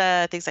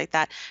salsa, things like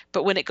that.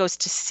 But when it goes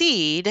to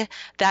seed,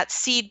 that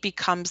seed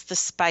becomes the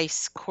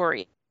spice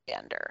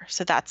coriander.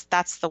 So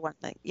that's the one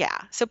thing. Yeah.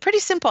 So pretty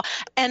simple.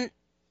 And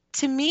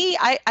to me,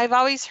 I've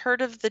always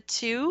heard of the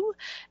two.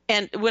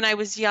 And when I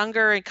was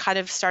younger and kind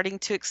of starting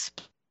to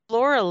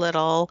explore a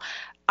little,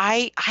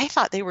 I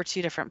thought they were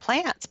two different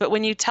plants. But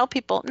when you tell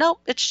people, no,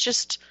 it's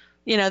just,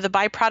 the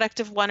byproduct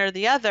of one or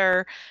the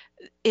other,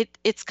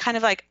 it's kind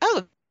of like,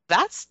 oh,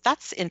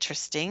 that's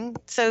interesting.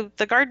 So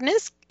the garden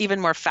is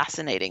even more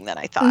fascinating than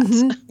I thought.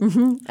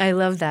 I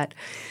love that.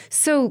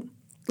 So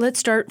let's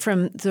start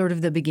from sort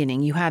of the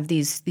beginning. You have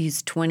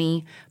these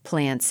 20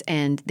 plants,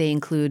 and they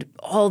include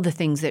all the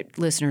things that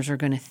listeners are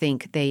going to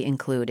think they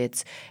include.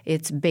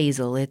 It's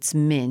basil, it's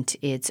mint,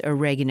 it's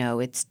oregano,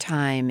 it's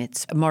thyme,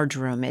 it's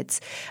marjoram.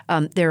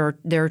 There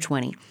are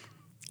 20.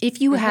 If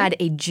you had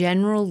a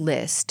general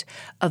list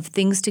of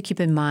things to keep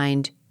in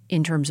mind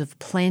in terms of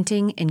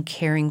planting and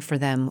caring for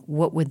them,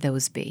 what would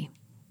those be?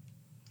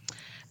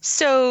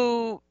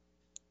 So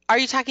are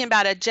you talking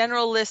about a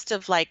general list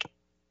of like,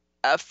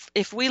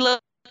 if we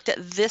looked at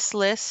this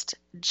list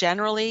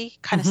generally,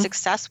 kind of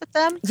success with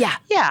them? Yeah.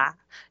 Yeah.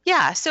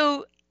 Yeah.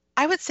 So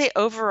I would say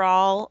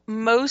overall,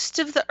 most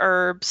of the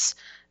herbs,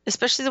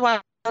 especially the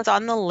ones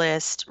on the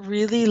list,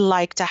 really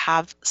like to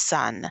have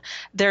sun.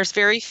 There's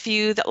very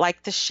few that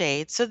like the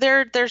shade. So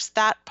there's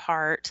that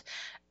part.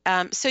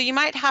 So you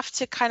might have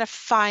to kind of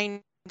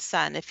find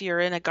sun. If you're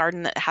in a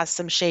garden that has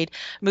some shade,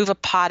 move a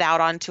pot out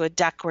onto a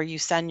deck where you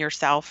sun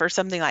yourself or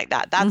something like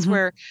that. That's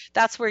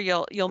where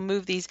you'll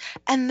move these.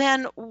 And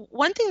then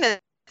one thing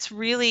that's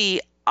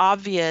really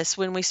obvious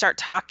when we start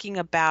talking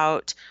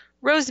about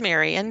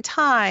rosemary and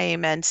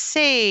thyme and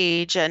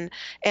sage and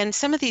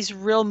some of these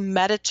real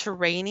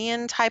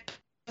Mediterranean type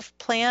of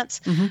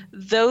plants,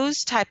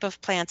 those type of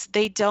plants,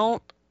 they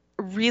don't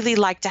really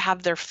like to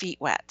have their feet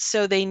wet.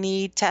 So they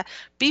need to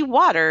be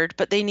watered,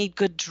 but they need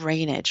good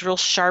drainage, real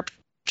sharp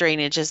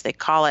drainage as they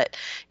call it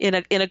in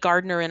a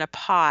garden or in a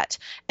pot.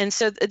 And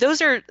so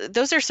those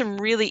are some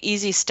really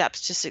easy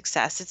steps to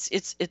success.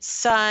 It's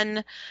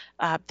sun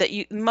that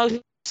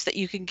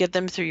you can give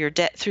them through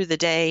the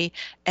day,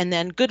 and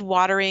then good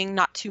watering,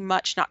 not too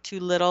much, not too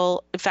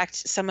little. In fact,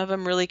 some of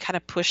them really kind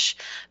of push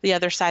the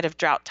other side of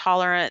drought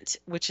tolerant,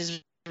 which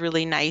is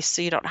really nice,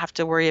 so you don't have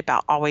to worry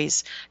about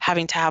always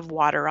having to have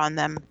water on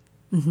them.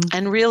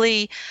 And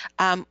really,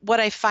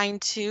 what I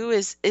find too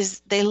is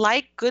they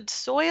like good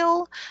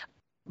soil,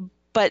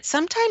 but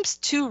sometimes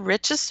too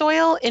rich a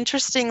soil,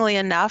 interestingly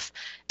enough,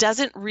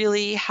 doesn't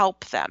really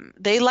help them.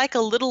 They like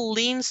a little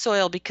lean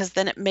soil because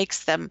then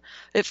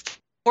it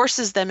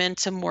forces them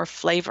into more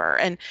flavor.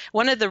 And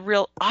one of the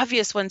real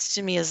obvious ones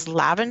to me is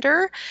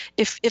lavender.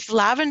 If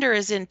lavender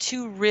is in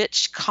too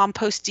rich,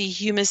 composty,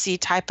 humusy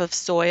type of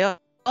soil,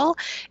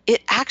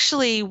 it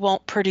actually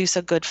won't produce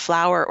a good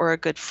flower or a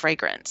good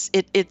fragrance.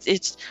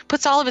 It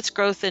puts all of its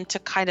growth into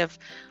kind of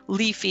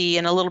leafy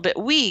and a little bit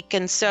weak,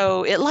 and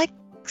so it likes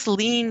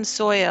lean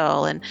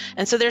soil. And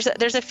so there's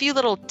a few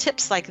little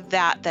tips like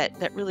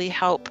that really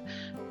help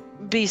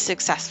be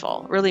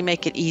successful, really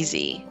make it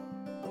easy.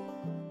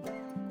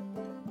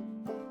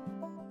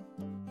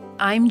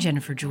 I'm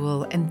Jennifer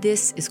Jewell, and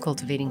this is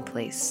Cultivating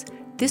Place.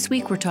 This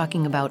week we're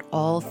talking about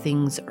all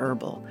things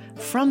herbal,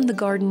 from the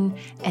garden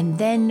and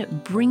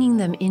then bringing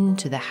them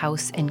into the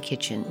house and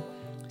kitchen.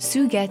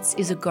 Sue Goetz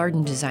is a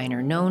garden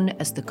designer known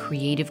as the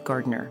Creative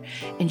Gardener,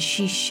 and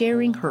she's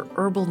sharing her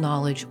herbal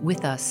knowledge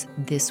with us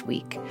this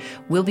week.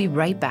 We'll be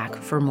right back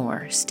for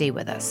more. Stay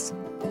with us.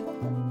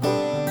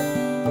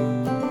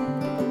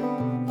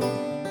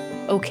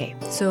 Okay,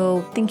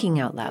 so thinking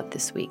out loud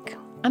this week.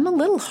 I'm a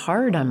little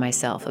hard on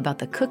myself about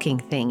the cooking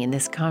thing in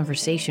this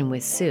conversation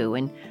with Sue,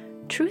 and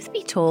truth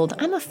be told,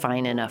 I'm a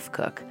fine enough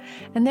cook,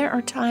 and there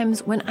are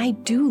times when I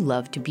do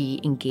love to be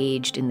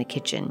engaged in the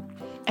kitchen.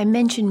 I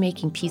mentioned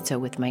making pizza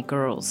with my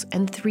girls,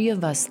 and 3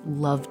 of us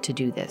love to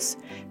do this,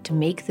 to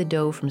make the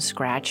dough from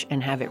scratch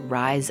and have it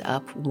rise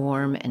up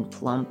warm and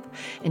plump,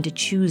 and to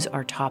choose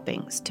our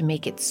toppings to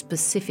make it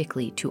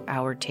specifically to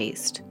our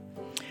taste.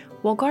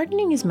 While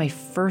gardening is my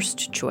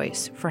first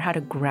choice for how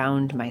to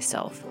ground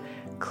myself,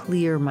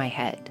 clear my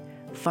head,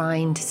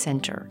 find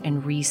center,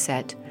 and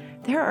reset,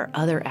 there are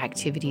other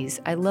activities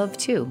I love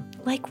too,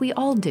 like we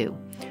all do,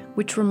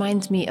 which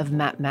reminds me of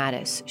Matt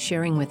Mattis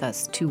sharing with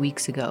us 2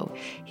 weeks ago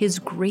his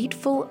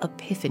grateful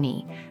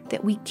epiphany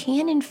that we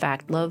can in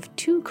fact love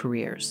 2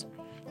 careers.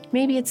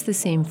 Maybe it's the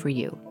same for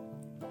you.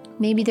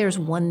 Maybe there's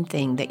one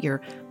thing that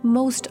you're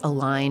most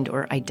aligned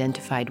or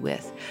identified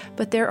with,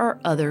 but there are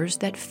others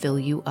that fill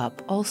you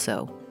up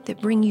also,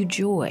 that bring you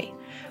joy.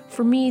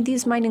 For me,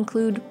 these might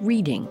include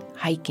reading,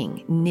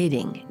 hiking,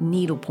 knitting,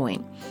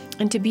 needlepoint,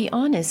 and to be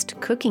honest,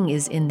 cooking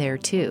is in there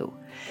too,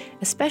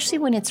 especially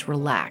when it's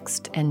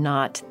relaxed and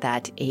not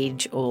that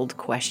age-old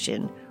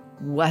question,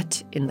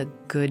 what in the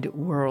good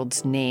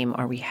world's name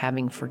are we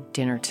having for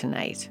dinner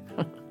tonight?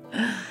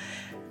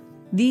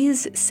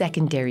 These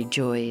secondary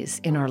joys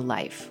in our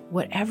life,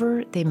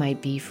 whatever they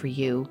might be for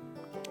you,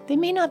 they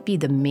may not be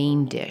the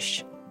main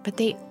dish, but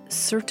they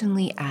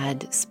certainly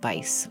add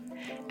spice.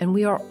 And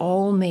we are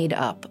all made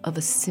up of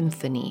a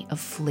symphony of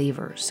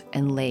flavors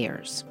and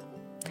layers.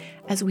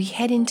 As we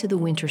head into the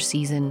winter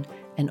season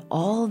and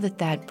all that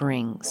that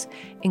brings,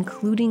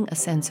 including a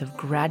sense of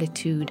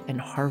gratitude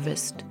and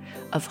harvest,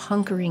 of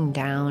hunkering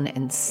down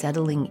and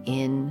settling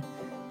in,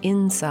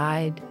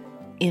 inside,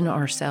 in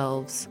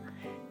ourselves,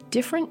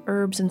 different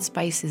herbs and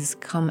spices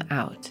come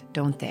out,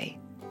 don't they?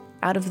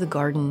 Out of the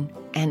garden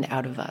and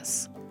out of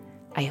us.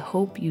 I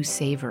hope you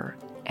savor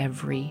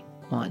every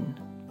one.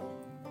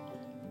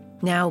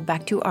 Now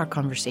back to our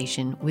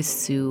conversation with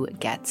Sue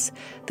Goetz,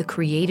 the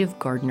creative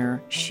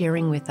gardener,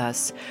 sharing with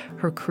us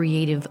her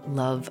creative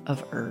love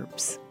of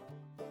herbs.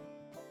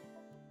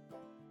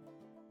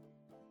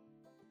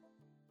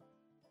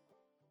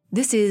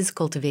 This is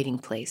Cultivating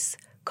Place,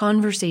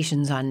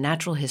 conversations on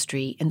natural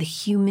history and the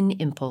human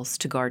impulse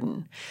to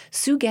garden.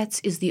 Sue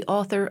Goetz is the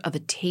author of A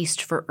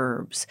Taste for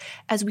Herbs.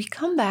 As we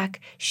come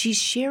back,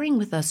 she's sharing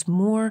with us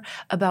more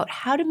about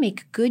how to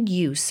make good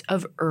use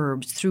of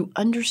herbs through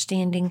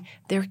understanding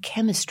their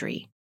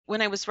chemistry.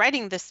 When I was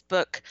writing this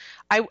book,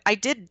 I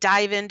did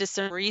dive into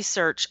some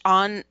research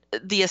on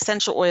the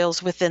essential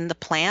oils within the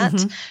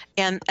plant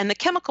and the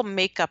chemical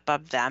makeup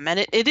of them.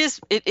 And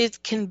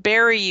it can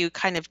bury you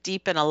kind of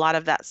deep in a lot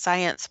of that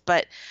science,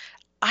 but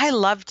I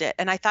loved it,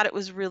 and I thought it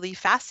was really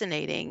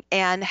fascinating,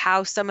 and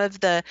how some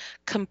of the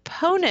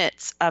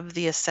components of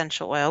the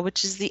essential oil,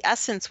 which is the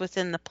essence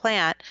within the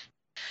plant,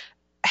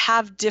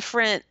 have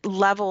different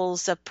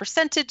levels of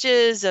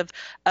percentages of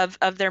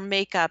their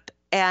makeup,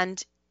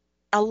 and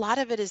a lot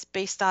of it is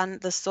based on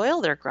the soil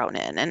they're grown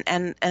in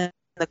and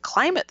the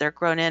climate they're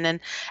grown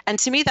in. And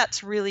to me,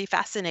 that's really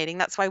fascinating.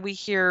 That's why we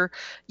hear,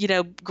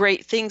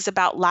 great things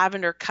about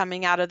lavender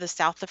coming out of the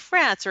south of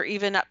France, or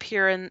even up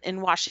here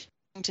in Washington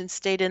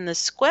State in the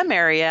Squam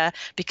area,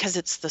 because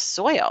it's the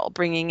soil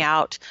bringing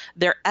out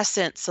their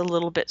essence a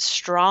little bit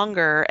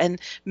stronger. And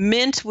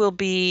mint will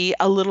be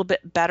a little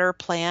bit better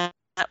plant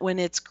when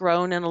it's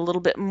grown in a little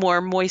bit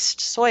more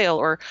moist soil,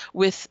 or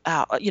with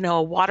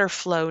a water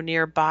flow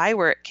nearby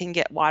where it can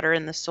get water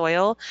in the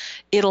soil.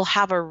 It'll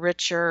have a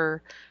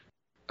richer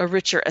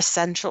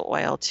essential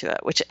oil to it,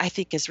 which I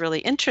think is really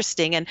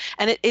interesting. And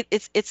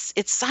it's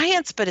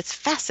science, but it's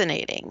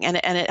fascinating, and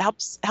it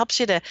helps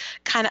you to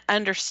kind of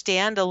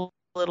understand a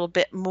little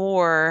bit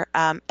more,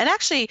 and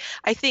actually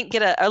I think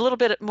get a little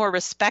bit more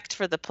respect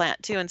for the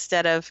plant too,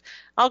 instead of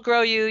I'll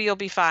grow you, you'll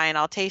be fine,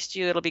 I'll taste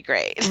you, it'll be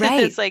great.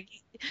 Right. It's like,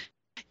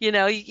 you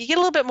get a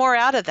little bit more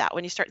out of that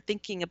when you start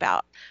thinking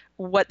about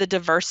what the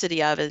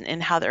diversity of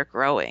and how they're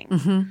growing.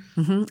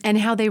 And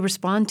how they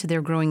respond to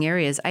their growing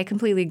areas. I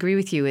completely agree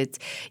with you. It's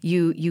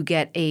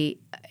I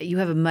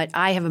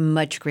have a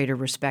much greater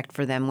respect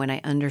for them when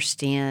I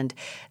understand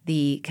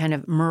the kind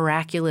of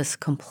miraculous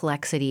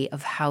complexity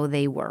of how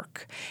they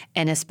work,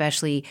 and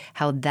especially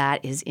how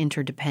that is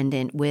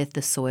interdependent with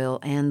the soil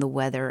and the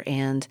weather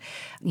and,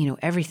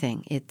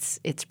 everything.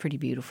 It's pretty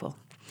beautiful.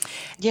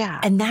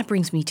 Yeah. And that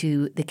brings me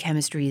to the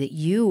chemistry that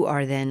you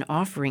are then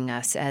offering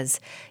us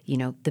as,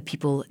 the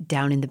people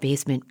down in the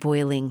basement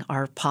boiling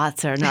our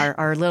pots and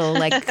our little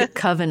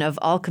coven of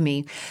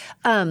alchemy.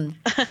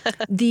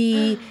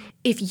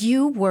 If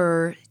you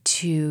were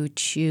to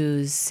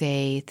choose,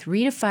 say,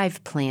 3 to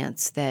 5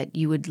 plants that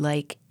you would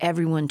like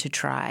everyone to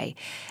try,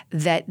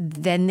 that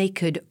then they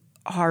could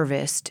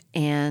harvest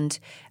and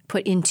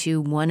put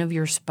into one of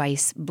your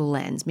spice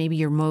blends, maybe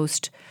your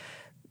most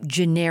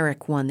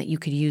generic one that you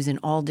could use in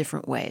all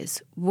different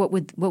ways, what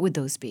would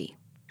those be?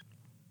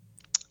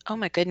 Oh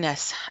my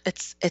goodness.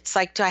 It's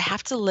like, do I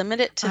have to limit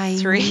it to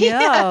 3? I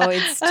know,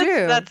 it's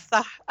true.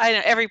 I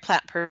know every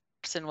plant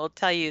person will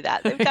tell you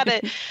that. They've got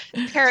to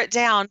pare it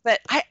down. But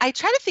I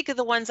try to think of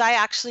the ones I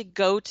actually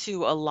go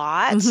to a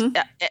lot.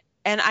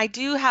 And I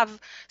do have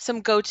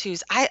some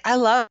go-tos. I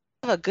love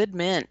a good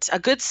mint, a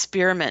good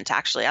spearmint,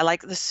 actually. I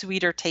like the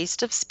sweeter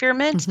taste of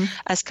spearmint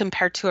as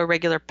compared to a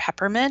regular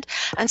peppermint.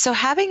 And so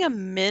having a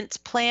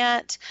mint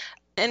plant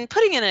and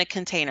putting it in a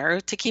container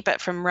to keep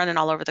it from running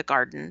all over the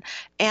garden.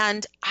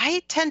 And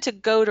I tend to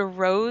go to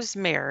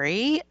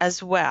rosemary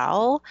as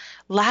well.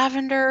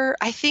 Lavender,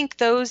 I think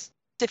those,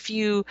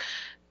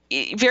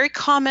 very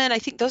common. I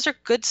think those are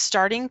good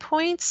starting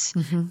points.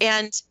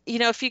 And,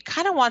 if you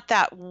kind of want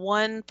that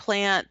one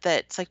plant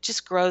that's like,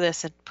 just grow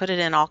this and put it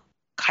in all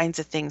kinds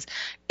of things,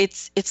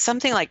 it's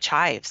something like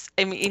chives.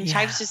 I mean,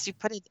 chives, just you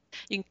can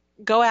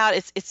go out.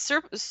 It's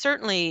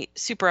certainly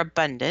super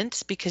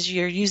abundant because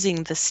you're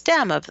using the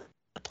stem of the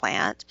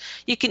plant.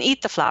 You can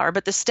eat the flower,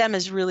 but the stem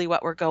is really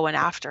what we're going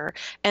after.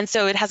 And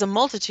so it has a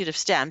multitude of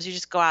stems. You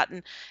just go out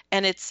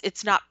and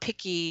it's not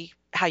picky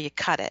how you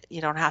cut it. You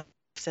don't have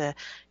to,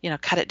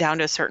 cut it down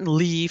to a certain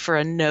leaf or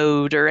a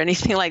node or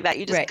anything like that.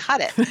 You just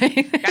cut it. Grab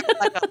it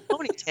like a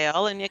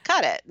ponytail and you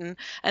cut it.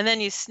 And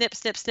then you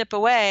snip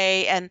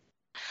away. And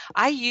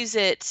I use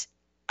it,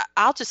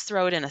 I'll just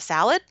throw it in a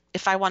salad.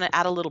 If I want to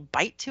add a little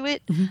bite to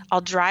it,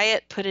 I'll dry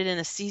it, put it in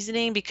a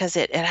seasoning, because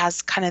it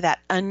has kind of that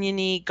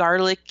oniony,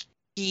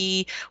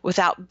 garlicky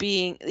without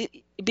being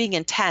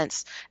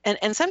intense.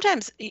 And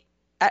sometimes,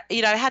 I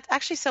had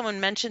actually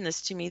someone mention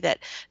this to me, that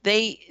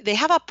they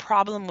have a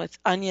problem with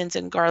onions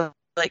and garlic.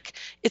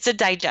 It's a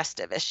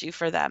digestive issue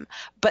for them,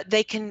 but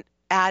they can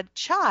add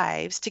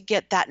chives to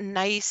get that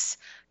nice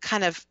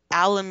kind of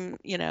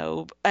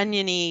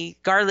oniony,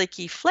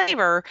 garlicky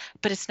flavor,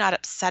 but it's not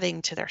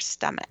upsetting to their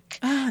stomach.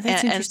 Ah,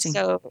 that's And interesting.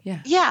 so, Yeah.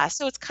 yeah,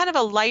 so it's kind of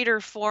a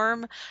lighter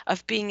form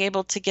of being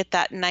able to get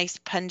that nice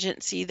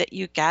pungency that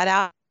you get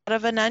out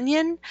of an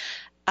onion.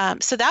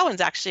 So that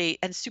one's actually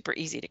and super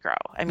easy to grow.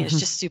 I mean, it's Hmm.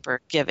 just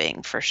super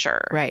giving for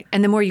sure. Right.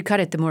 And the more you cut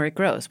it, the more it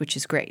grows, which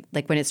is great.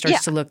 Like when it Yeah,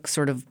 starts to look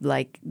sort of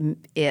like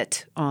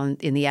it on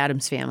in the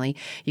Addams Family,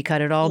 you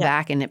cut it all yeah,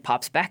 back and it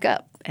pops back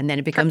up. And then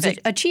it becomes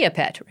perfect. a chia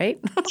pet, right?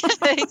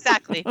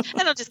 Exactly.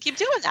 And it'll just keep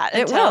doing that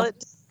It until will.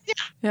 it,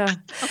 Yeah.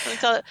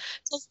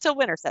 until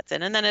winter sets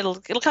in, and then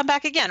it'll come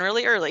back again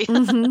really early.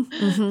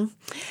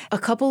 A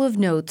couple of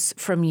notes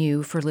from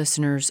you for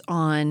listeners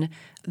on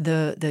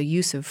the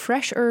use of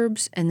fresh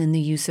herbs and then the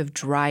use of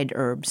dried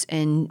herbs,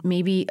 and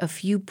maybe a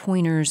few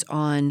pointers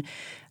on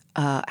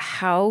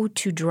how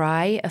to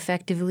dry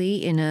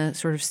effectively in a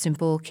sort of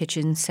simple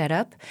kitchen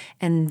setup.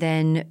 And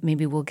then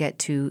maybe we'll get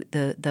to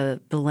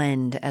the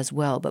blend as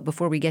well. But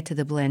before we get to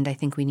the blend, I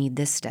think we need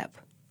this step.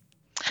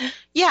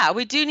 Yeah,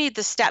 we do need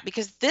the step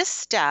because this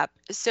step,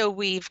 so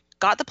we've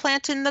got the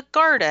plant in the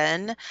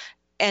garden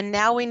and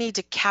now we need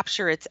to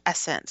capture its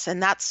essence.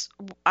 And I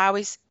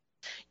always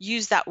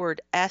use that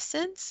word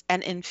essence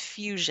and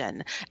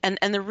infusion. And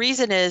the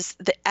reason is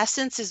the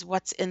essence is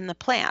what's in the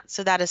plant.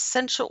 So that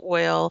essential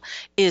oil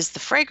is the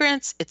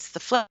fragrance, it's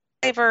the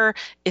flavor,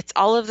 it's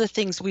all of the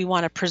things we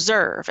want to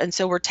preserve. And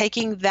so we're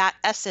taking that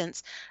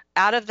essence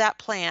out of that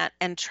plant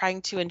and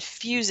trying to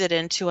infuse it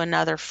into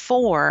another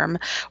form,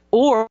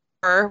 or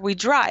we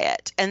dry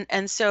it.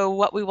 And so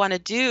what we want to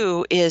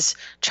do is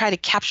try to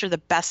capture the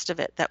best of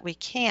it that we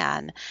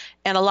can.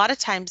 And a lot of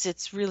times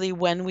it's really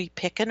when we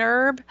pick an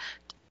herb.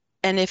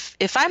 And if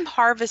I'm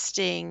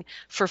harvesting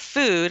for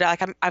food,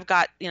 like I've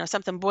got,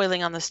 something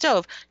boiling on the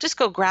stove, just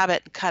go grab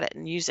it and cut it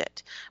and use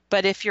it.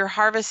 But if you're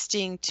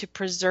harvesting to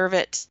preserve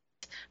it,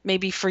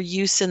 maybe for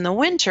use in the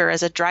winter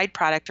as a dried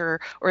product, or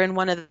in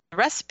one of the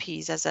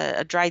recipes as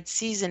a dried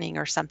seasoning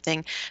or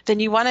something, then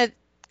you want to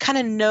kind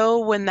of know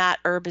when that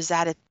herb is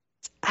at its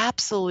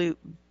absolute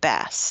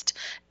best.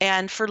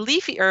 And for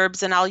leafy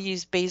herbs, and I'll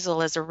use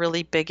basil as a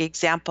really big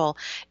example,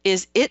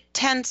 is it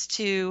tends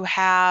to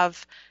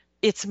have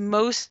its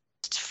most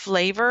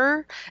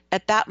flavor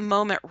at that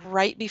moment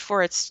right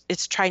before it's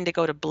trying to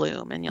go to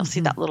bloom, and you'll see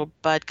Mm-hmm. that little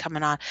bud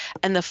coming on,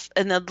 and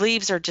the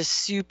leaves are just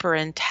super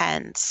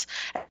intense.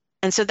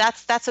 And so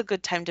that's a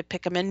good time to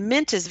pick them. And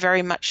mint is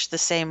very much the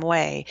same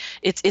way.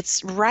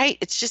 It's right.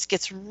 It just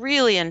gets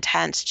really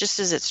intense just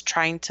as it's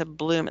trying to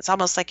bloom. It's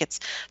almost like it's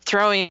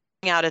throwing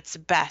out its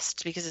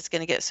best because it's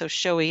going to get so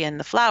showy in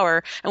the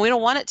flower, and we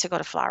don't want it to go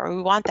to flower.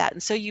 We want that.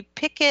 And so you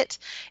pick it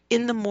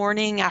in the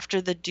morning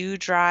after the dew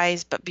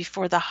dries, but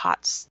before the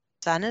hot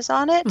sun is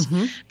on it,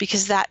 Mm-hmm.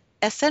 because that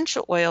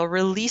essential oil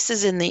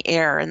releases in the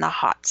air in the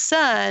hot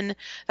sun.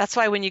 That's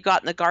why when you go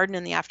out in the garden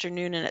in the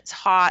afternoon and it's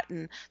hot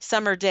and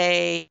summer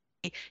day,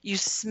 you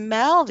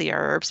smell the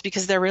herbs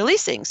because they're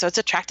releasing. So it's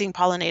attracting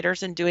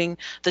pollinators and doing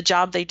the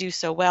job they do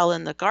so well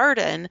in the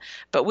garden.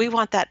 But we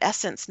want that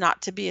essence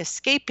not to be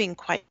escaping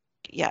quite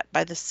yet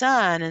by the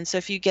sun. And so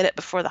if you get it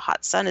before the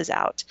hot sun is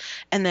out,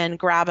 and then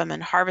grab them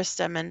and harvest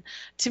them. And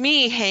to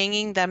me,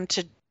 hanging them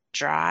to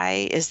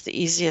dry is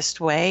the easiest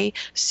way.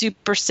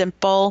 Super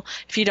simple.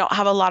 If you don't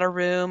have a lot of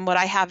room, what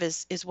I have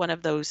is one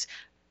of those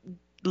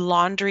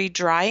laundry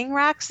drying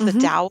racks, the Mm-hmm.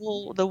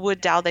 dowel, the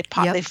wood dowel, they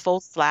Yep.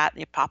 fold flat and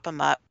you pop them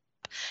up,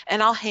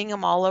 and I'll hang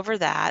them all over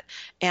that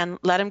and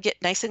let them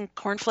get nice and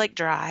cornflake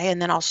dry.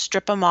 And then I'll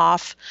strip them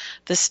off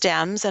the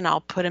stems and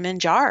I'll put them in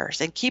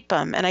jars and keep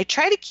them. And I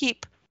try to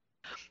keep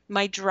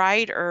my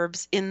dried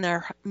herbs in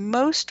their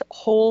most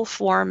whole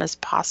form as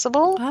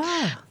possible.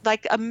 Ah.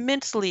 Like a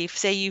mint leaf,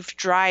 say you've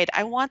dried,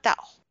 I want that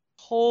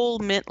whole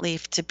mint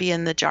leaf to be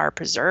in the jar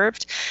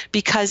preserved,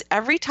 because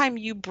every time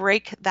you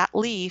break that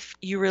leaf,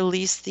 you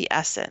release the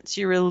essence,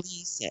 you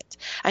release it.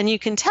 And you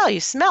can tell,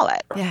 you smell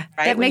it, Yeah.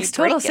 right? That When you makes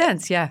total break it.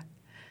 sense. Yeah.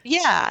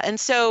 Yeah, and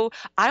so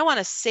I want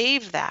to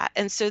save that.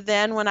 And so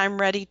then when I'm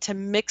ready to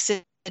mix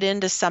it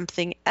into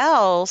something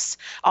else,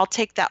 I'll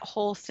take that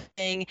whole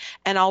thing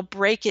and I'll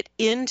break it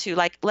into,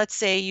 like, let's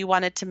say you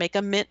wanted to make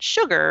a mint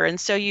sugar. And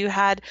so you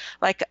had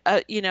like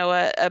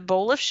a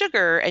bowl of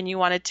sugar and you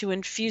wanted to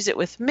infuse it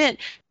with mint.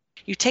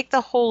 You take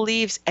the whole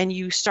leaves and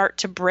you start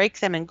to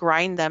break them and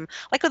grind them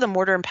like with a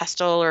mortar and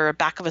pestle or a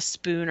back of a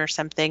spoon or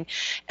something.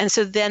 And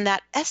so then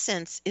that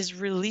essence is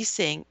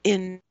releasing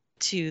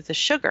into the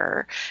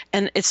sugar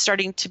and it's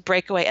starting to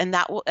break away. And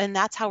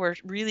that's how we're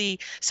really,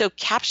 so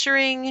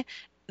capturing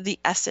the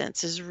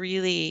essence is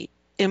really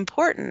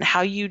important,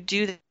 how you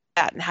do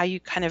that and how you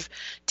kind of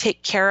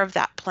take care of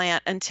that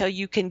plant until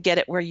you can get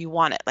it where you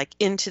want it, like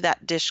into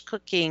that dish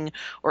cooking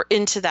or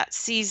into that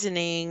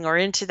seasoning or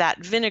into that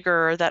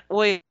vinegar or that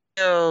oil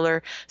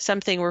or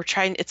something. We're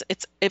trying,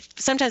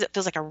 sometimes it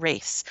feels like a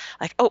race,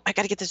 like, oh, I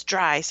got to get this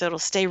dry so it'll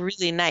stay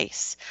really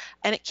nice.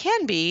 And it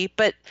can be,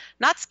 but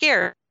not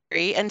scary.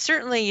 And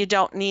certainly you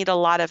don't need a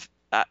lot of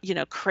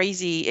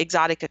crazy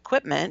exotic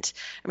equipment.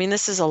 I mean,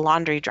 this is a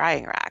laundry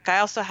drying rack. I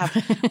also have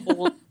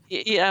old,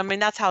 yeah, I mean,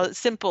 that's how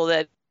simple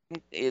that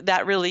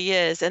That really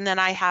is. And then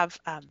I have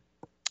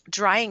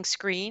drying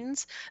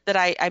screens that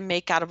I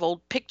make out of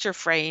old picture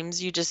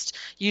frames. You just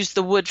use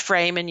the wood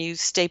frame and you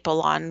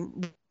staple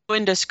on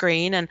window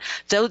screen, and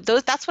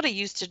those that's what I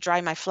use to dry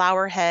my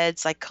flower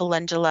heads, like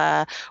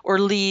calendula, or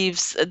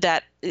leaves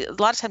that a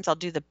lot of times I'll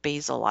do the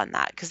basil on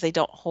that because they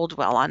don't hold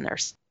well on their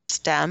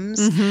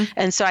stems. Hmm.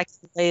 And so I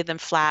can lay them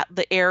flat.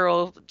 The air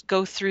will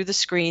go through the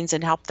screens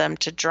and help them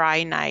to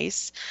dry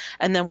nice.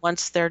 And then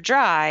once they're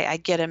dry, I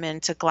get them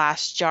into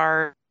glass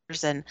jars.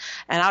 And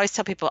I always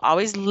tell people,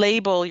 always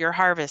label your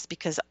harvest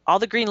because all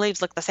the green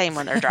leaves look the same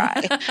when they're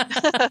dry.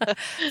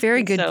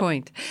 Very good So,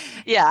 point.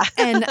 yeah.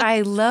 And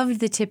I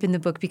loved the tip in the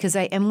book because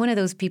I am one of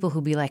those people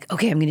who be like,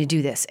 okay, I'm going to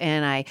do this.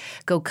 And I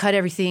go cut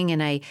everything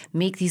and I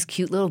make these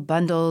cute little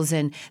bundles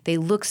and they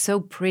look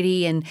so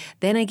pretty. And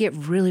then I get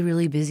really,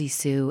 really busy,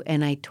 Sue,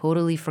 and I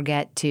totally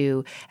forget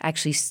to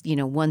actually,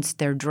 once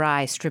they're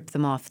dry, strip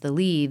them off the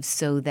leaves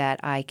so that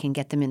I can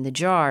get them in the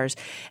jars.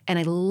 And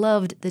I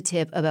loved the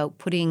tip about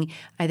putting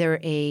either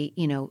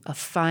a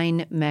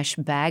fine mesh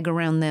bag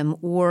around them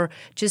or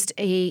just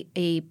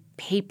a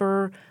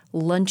paper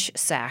lunch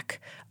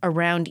sack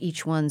around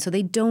each one so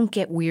they don't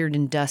get weird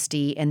and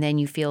dusty, and then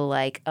you feel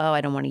like, oh, I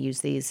don't want to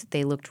use these.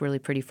 They looked really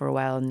pretty for a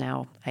while and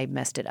now I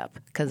messed it up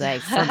because I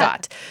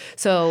forgot.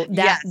 So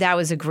that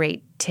was a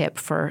great tip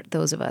for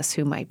those of us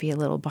who might be a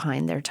little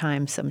behind their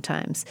time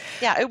sometimes.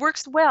 Yeah, it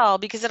works well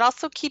because it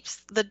also keeps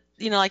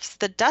like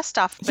the dust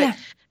off. But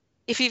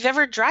if you've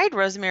ever dried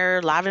rosemary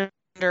or lavender,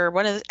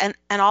 and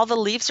all the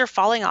leaves are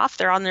falling off,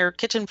 they're on their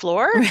kitchen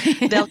floor,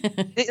 they'll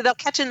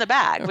catch in the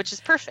bag, which is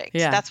perfect.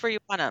 Yeah. That's where you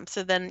want them.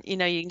 So then you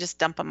can just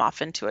dump them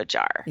off into a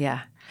jar.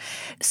 Yeah.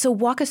 So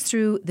walk us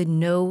through the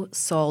no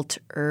salt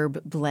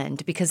herb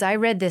blend, because I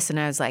read this and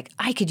I was like,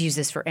 I could use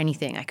this for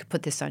anything. I could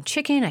put this on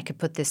chicken, I could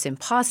put this in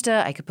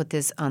pasta, I could put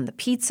this on the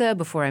pizza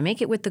before I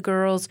make it with the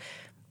girls.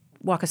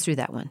 Walk us through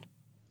that one.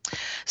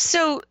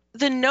 So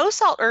the no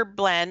salt herb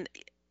blend,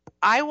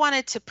 I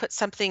wanted to put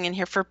something in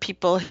here for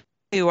people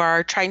who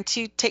are trying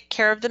to take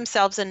care of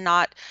themselves and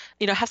not,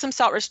 have some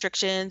salt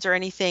restrictions or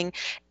anything.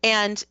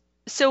 And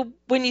so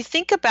when you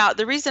think about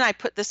the reason I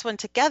put this one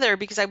together,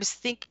 because I was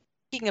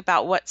thinking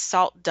about what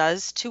salt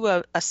does to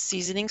a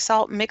seasoning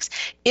salt mix,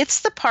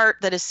 it's the part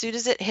that as soon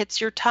as it hits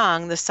your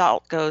tongue, the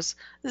salt goes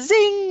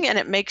zing, and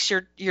it makes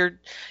your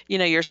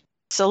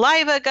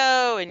saliva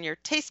go and your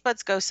taste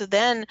buds go. So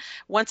then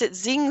once it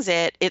zings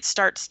it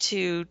starts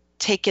to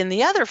take in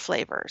the other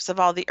flavors of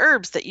all the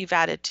herbs that you've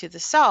added to the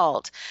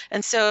salt.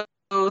 And so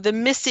the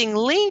missing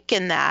link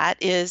in that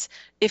is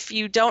if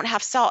you don't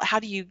have salt, how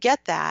do you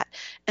get that?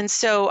 And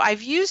so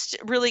I've used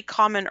really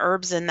common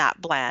herbs in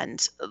that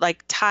blend,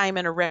 like thyme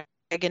and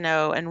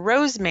oregano and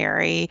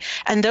rosemary.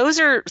 And those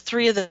are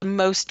three of the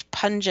most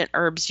pungent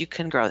herbs you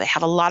can grow. They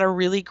have a lot of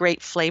really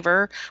great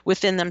flavor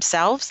within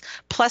themselves.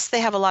 Plus they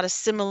have a lot of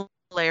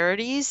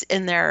similarities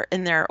in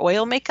their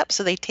oil makeup,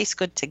 so they taste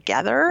good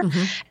together.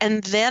 Mm-hmm.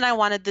 And then I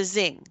wanted the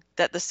zing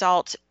that the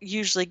salt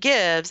usually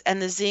gives,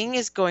 and the zing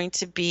is going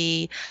to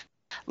be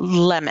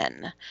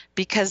lemon,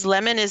 because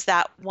lemon is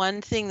that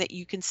one thing that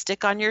you can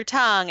stick on your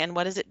tongue, and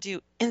what does it do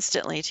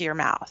instantly to your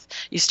mouth?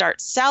 You start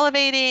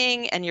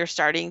salivating and you're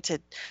starting to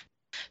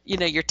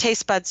your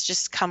taste buds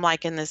just come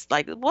like in this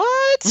like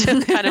what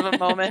kind of a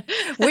moment,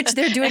 which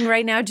they're doing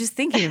right now just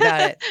thinking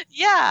about it.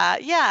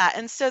 Yeah.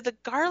 And so the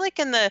garlic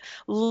and the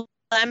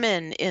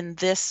lemon in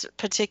this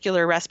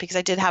particular recipe, because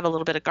I did have a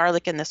little bit of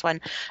garlic in this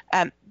one,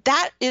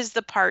 that is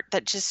the part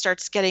that just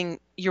starts getting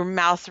your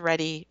mouth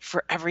ready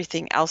for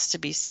everything else to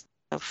be so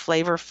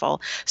flavorful.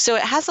 So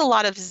it has a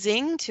lot of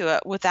zing to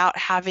it without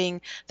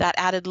having that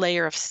added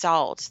layer of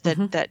salt that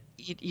Mm-hmm. that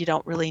you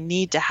don't really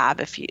need to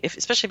have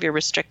especially if you're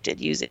restricted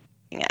using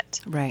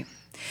it. Right.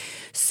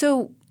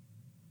 So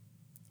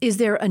is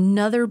there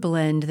another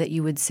blend that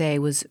you would say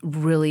was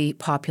really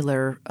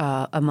popular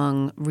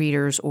among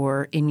readers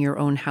or in your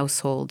own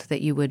household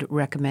that you would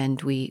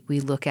recommend we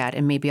look at?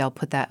 And maybe I'll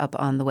put that up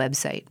on the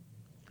website.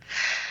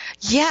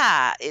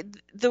 Yeah,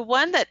 the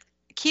one that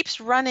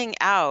keeps running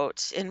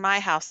out in my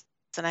house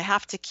and I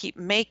have to keep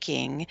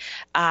making,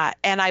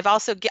 and I've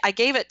also I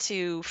gave it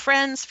to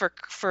friends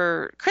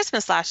for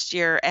Christmas last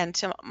year and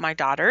to my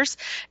daughters,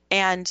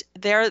 and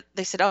they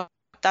said, oh,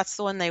 that's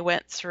the one they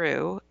went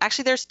through.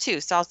 Actually, there's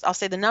two, so I'll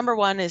say the number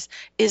one is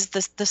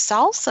the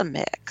salsa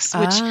mix,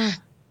 which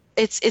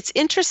it's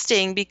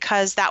interesting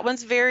because that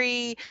one's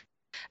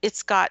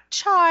it's got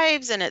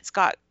chives and it's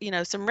got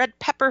some red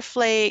pepper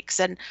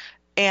flakes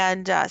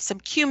and some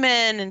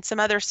cumin and some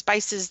other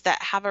spices that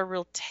have a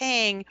real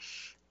tang.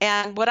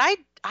 And what I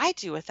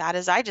do with that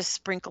is I just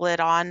sprinkle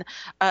it on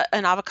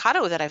an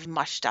avocado that I've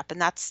mushed up,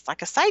 and that's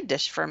like a side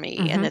dish for me.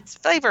 Mm-hmm. And it's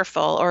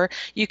flavorful. Or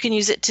you can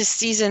use it to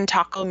season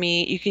taco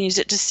meat. You can use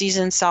it to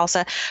season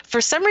salsa. For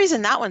some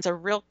reason, that one's a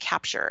real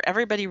capture.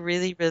 Everybody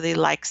really, really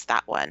likes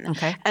that one.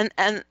 Okay.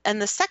 And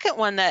the second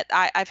one that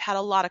I've had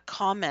a lot of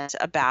comment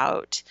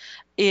about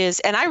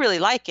and I really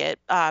like it,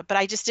 but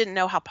I just didn't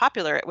know how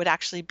popular it would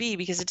actually be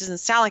because it doesn't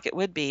sound like it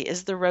would be,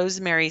 is the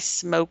rosemary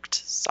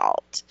smoked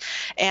salt.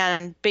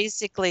 And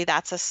basically,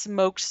 that's a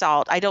smoked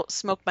salt. I don't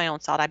smoke my own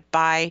salt, I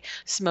buy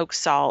smoked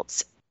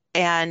salts.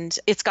 And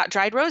it's got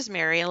dried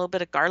rosemary and a little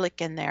bit of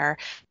garlic in there.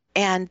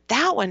 And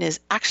that one is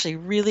actually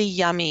really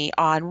yummy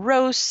on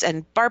roasts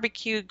and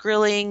barbecue,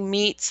 grilling,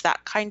 meats,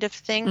 that kind of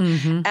thing.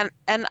 Mm-hmm.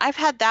 And I've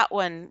had that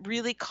one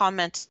really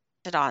commented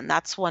on.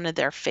 That's one of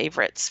their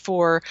favorites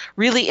for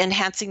really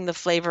enhancing the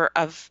flavor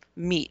of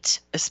meat,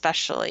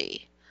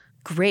 especially.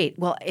 Great.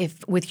 Well,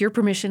 if with your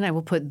permission, I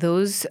will put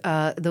those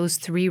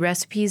 3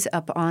 recipes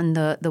up on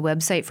the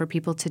website for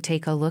people to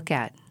take a look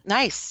at.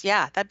 Nice.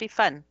 Yeah, that'd be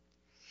fun.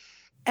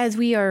 As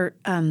we are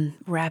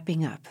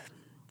wrapping up,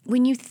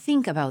 when you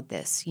think about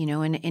this,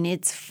 and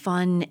it's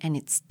fun and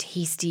it's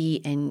tasty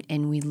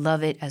and we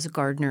love it as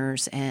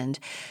gardeners and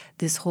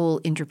this whole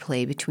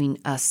interplay between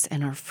us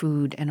and our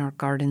food and our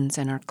gardens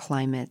and our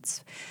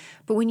climates.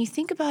 But when you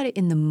think about it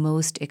in the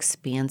most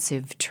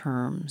expansive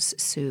terms,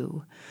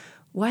 Sue,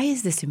 why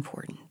is this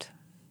important?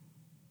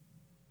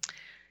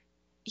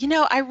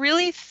 I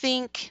really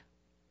think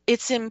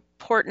it's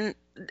important.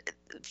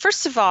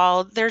 First of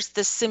all, there's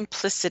the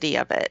simplicity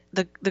of it.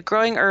 The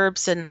growing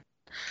herbs and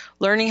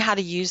learning how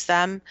to use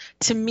them,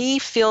 to me,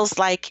 feels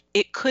like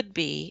it could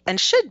be and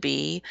should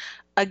be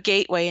a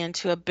gateway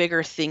into a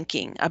bigger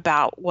thinking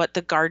about what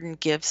the garden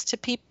gives to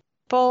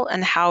people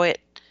and how it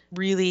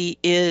really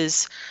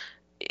is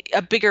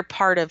a bigger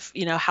part of,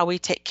 how we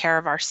take care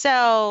of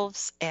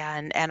ourselves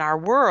and our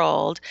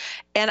world.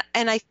 And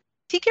I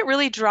think it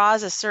really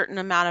draws a certain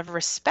amount of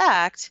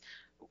respect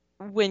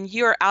when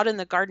you're out in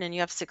the garden and you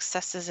have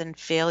successes and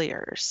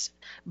failures,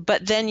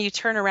 but then you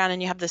turn around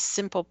and you have this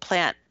simple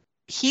plant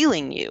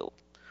healing you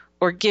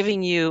or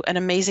giving you an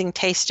amazing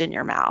taste in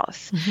your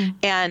mouth. Mm-hmm.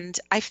 And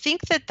I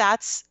think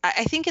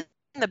I think in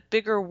the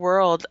bigger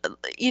world,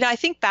 I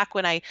think back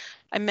when I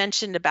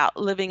mentioned about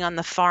living on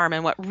the farm,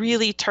 and what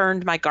really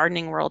turned my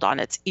gardening world on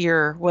its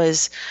ear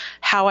was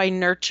how I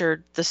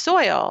nurtured the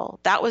soil.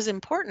 That was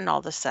important all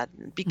of a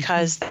sudden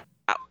because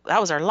that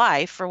was our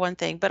life, for one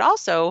thing, but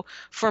also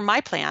for my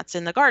plants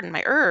in the garden,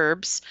 my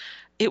herbs,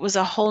 it was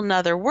a whole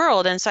nother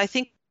world. And so I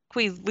think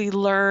we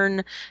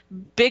learn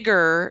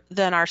bigger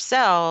than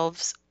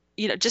ourselves,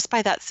 just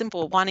by that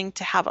simple wanting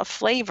to have a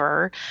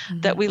flavor,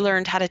 that we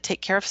learned how to take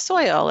care of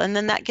soil. And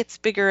then that gets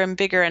bigger and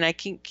bigger. And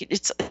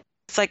it's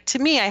like, to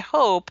me, I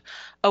hope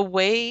a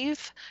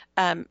wave,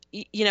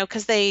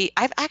 because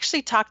I've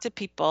actually talked to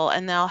people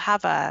and they'll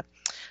have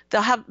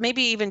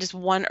maybe even just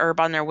one herb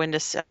on their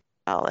windowsill.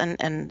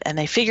 And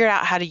they figured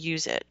out how to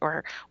use it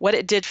or what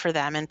it did for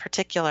them in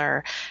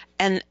particular.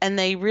 And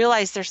they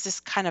realize there's this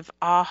kind of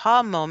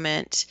aha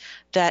moment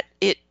that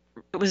it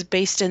was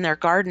based in their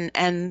garden,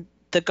 and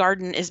the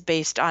garden is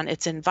based on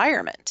its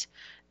environment.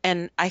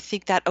 And I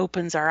think that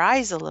opens our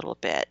eyes a little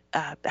bit,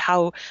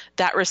 how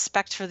that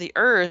respect for the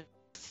earth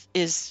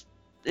is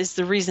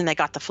the reason they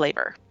got the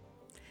flavor.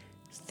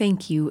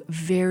 Thank you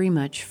very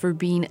much for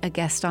being a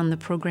guest on the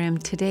program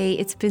today.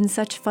 It's been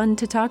such fun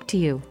to talk to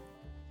you.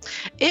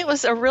 It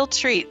was a real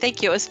treat.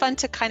 Thank you. It was fun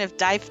to kind of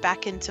dive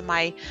back into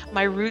my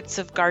roots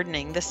of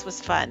gardening. This was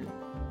fun.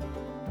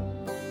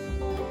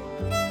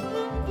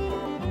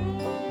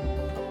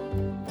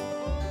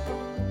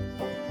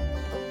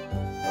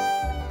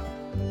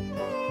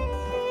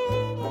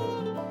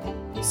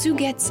 Sue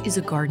Goetz is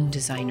a garden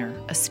designer,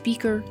 a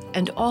speaker,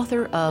 and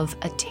author of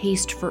A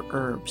Taste for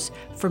Herbs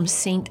from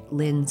St.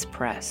 Lynn's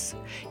Press.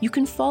 You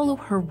can follow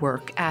her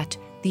work at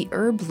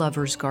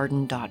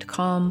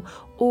theherbloversgarden.com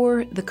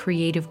or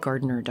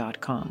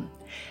thecreativegardener.com.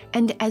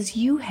 And as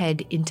you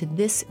head into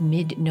this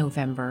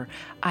mid-November,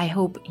 I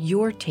hope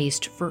your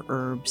taste for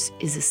herbs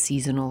is a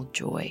seasonal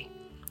joy.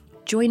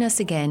 Join us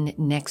again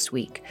next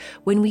week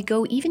when we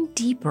go even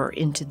deeper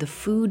into the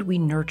food we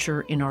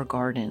nurture in our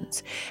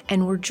gardens.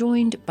 And we're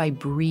joined by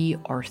Bree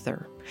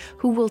Arthur,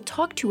 who will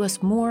talk to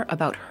us more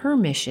about her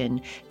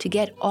mission to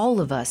get all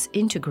of us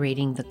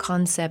integrating the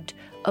concept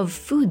of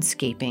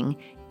foodscaping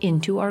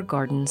into our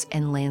gardens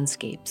and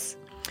landscapes.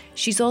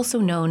 She's also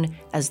known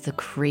as the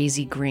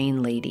Crazy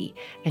Grain Lady,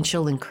 and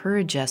she'll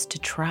encourage us to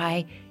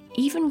try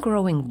even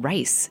growing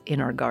rice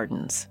in our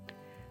gardens.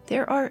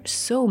 There are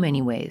so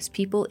many ways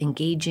people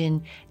engage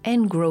in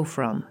and grow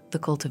from the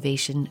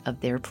cultivation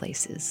of their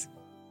places.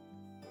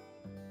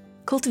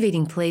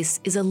 Cultivating Place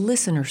is a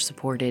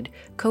listener-supported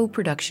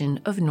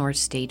co-production of North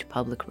State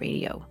Public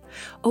Radio.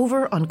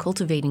 Over on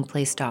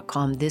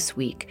cultivatingplace.com this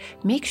week,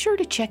 make sure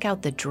to check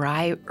out the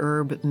dry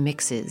herb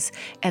mixes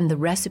and the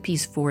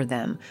recipes for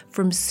them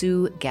from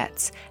Sue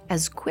Goetz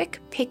as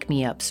quick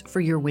pick-me-ups for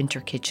your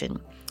winter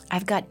kitchen.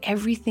 I've got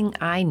everything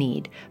I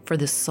need for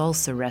the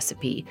salsa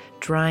recipe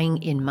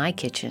drying in my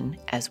kitchen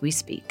as we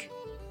speak.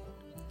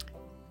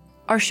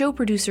 Our show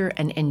producer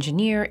and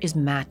engineer is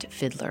Matt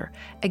Fiddler.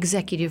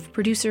 Executive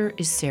producer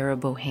is Sarah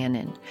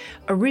Bohannon.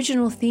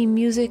 Original theme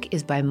music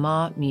is by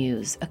Ma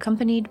Muse,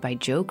 accompanied by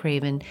Joe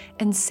Craven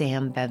and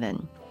Sam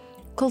Bevan.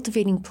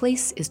 Cultivating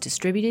Place is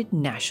distributed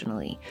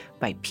nationally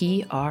by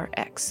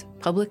PRX,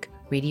 Public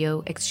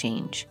Radio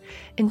Exchange.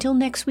 Until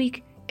next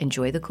week,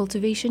 enjoy the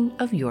cultivation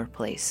of your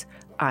place.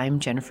 I'm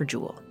Jennifer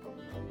Jewell.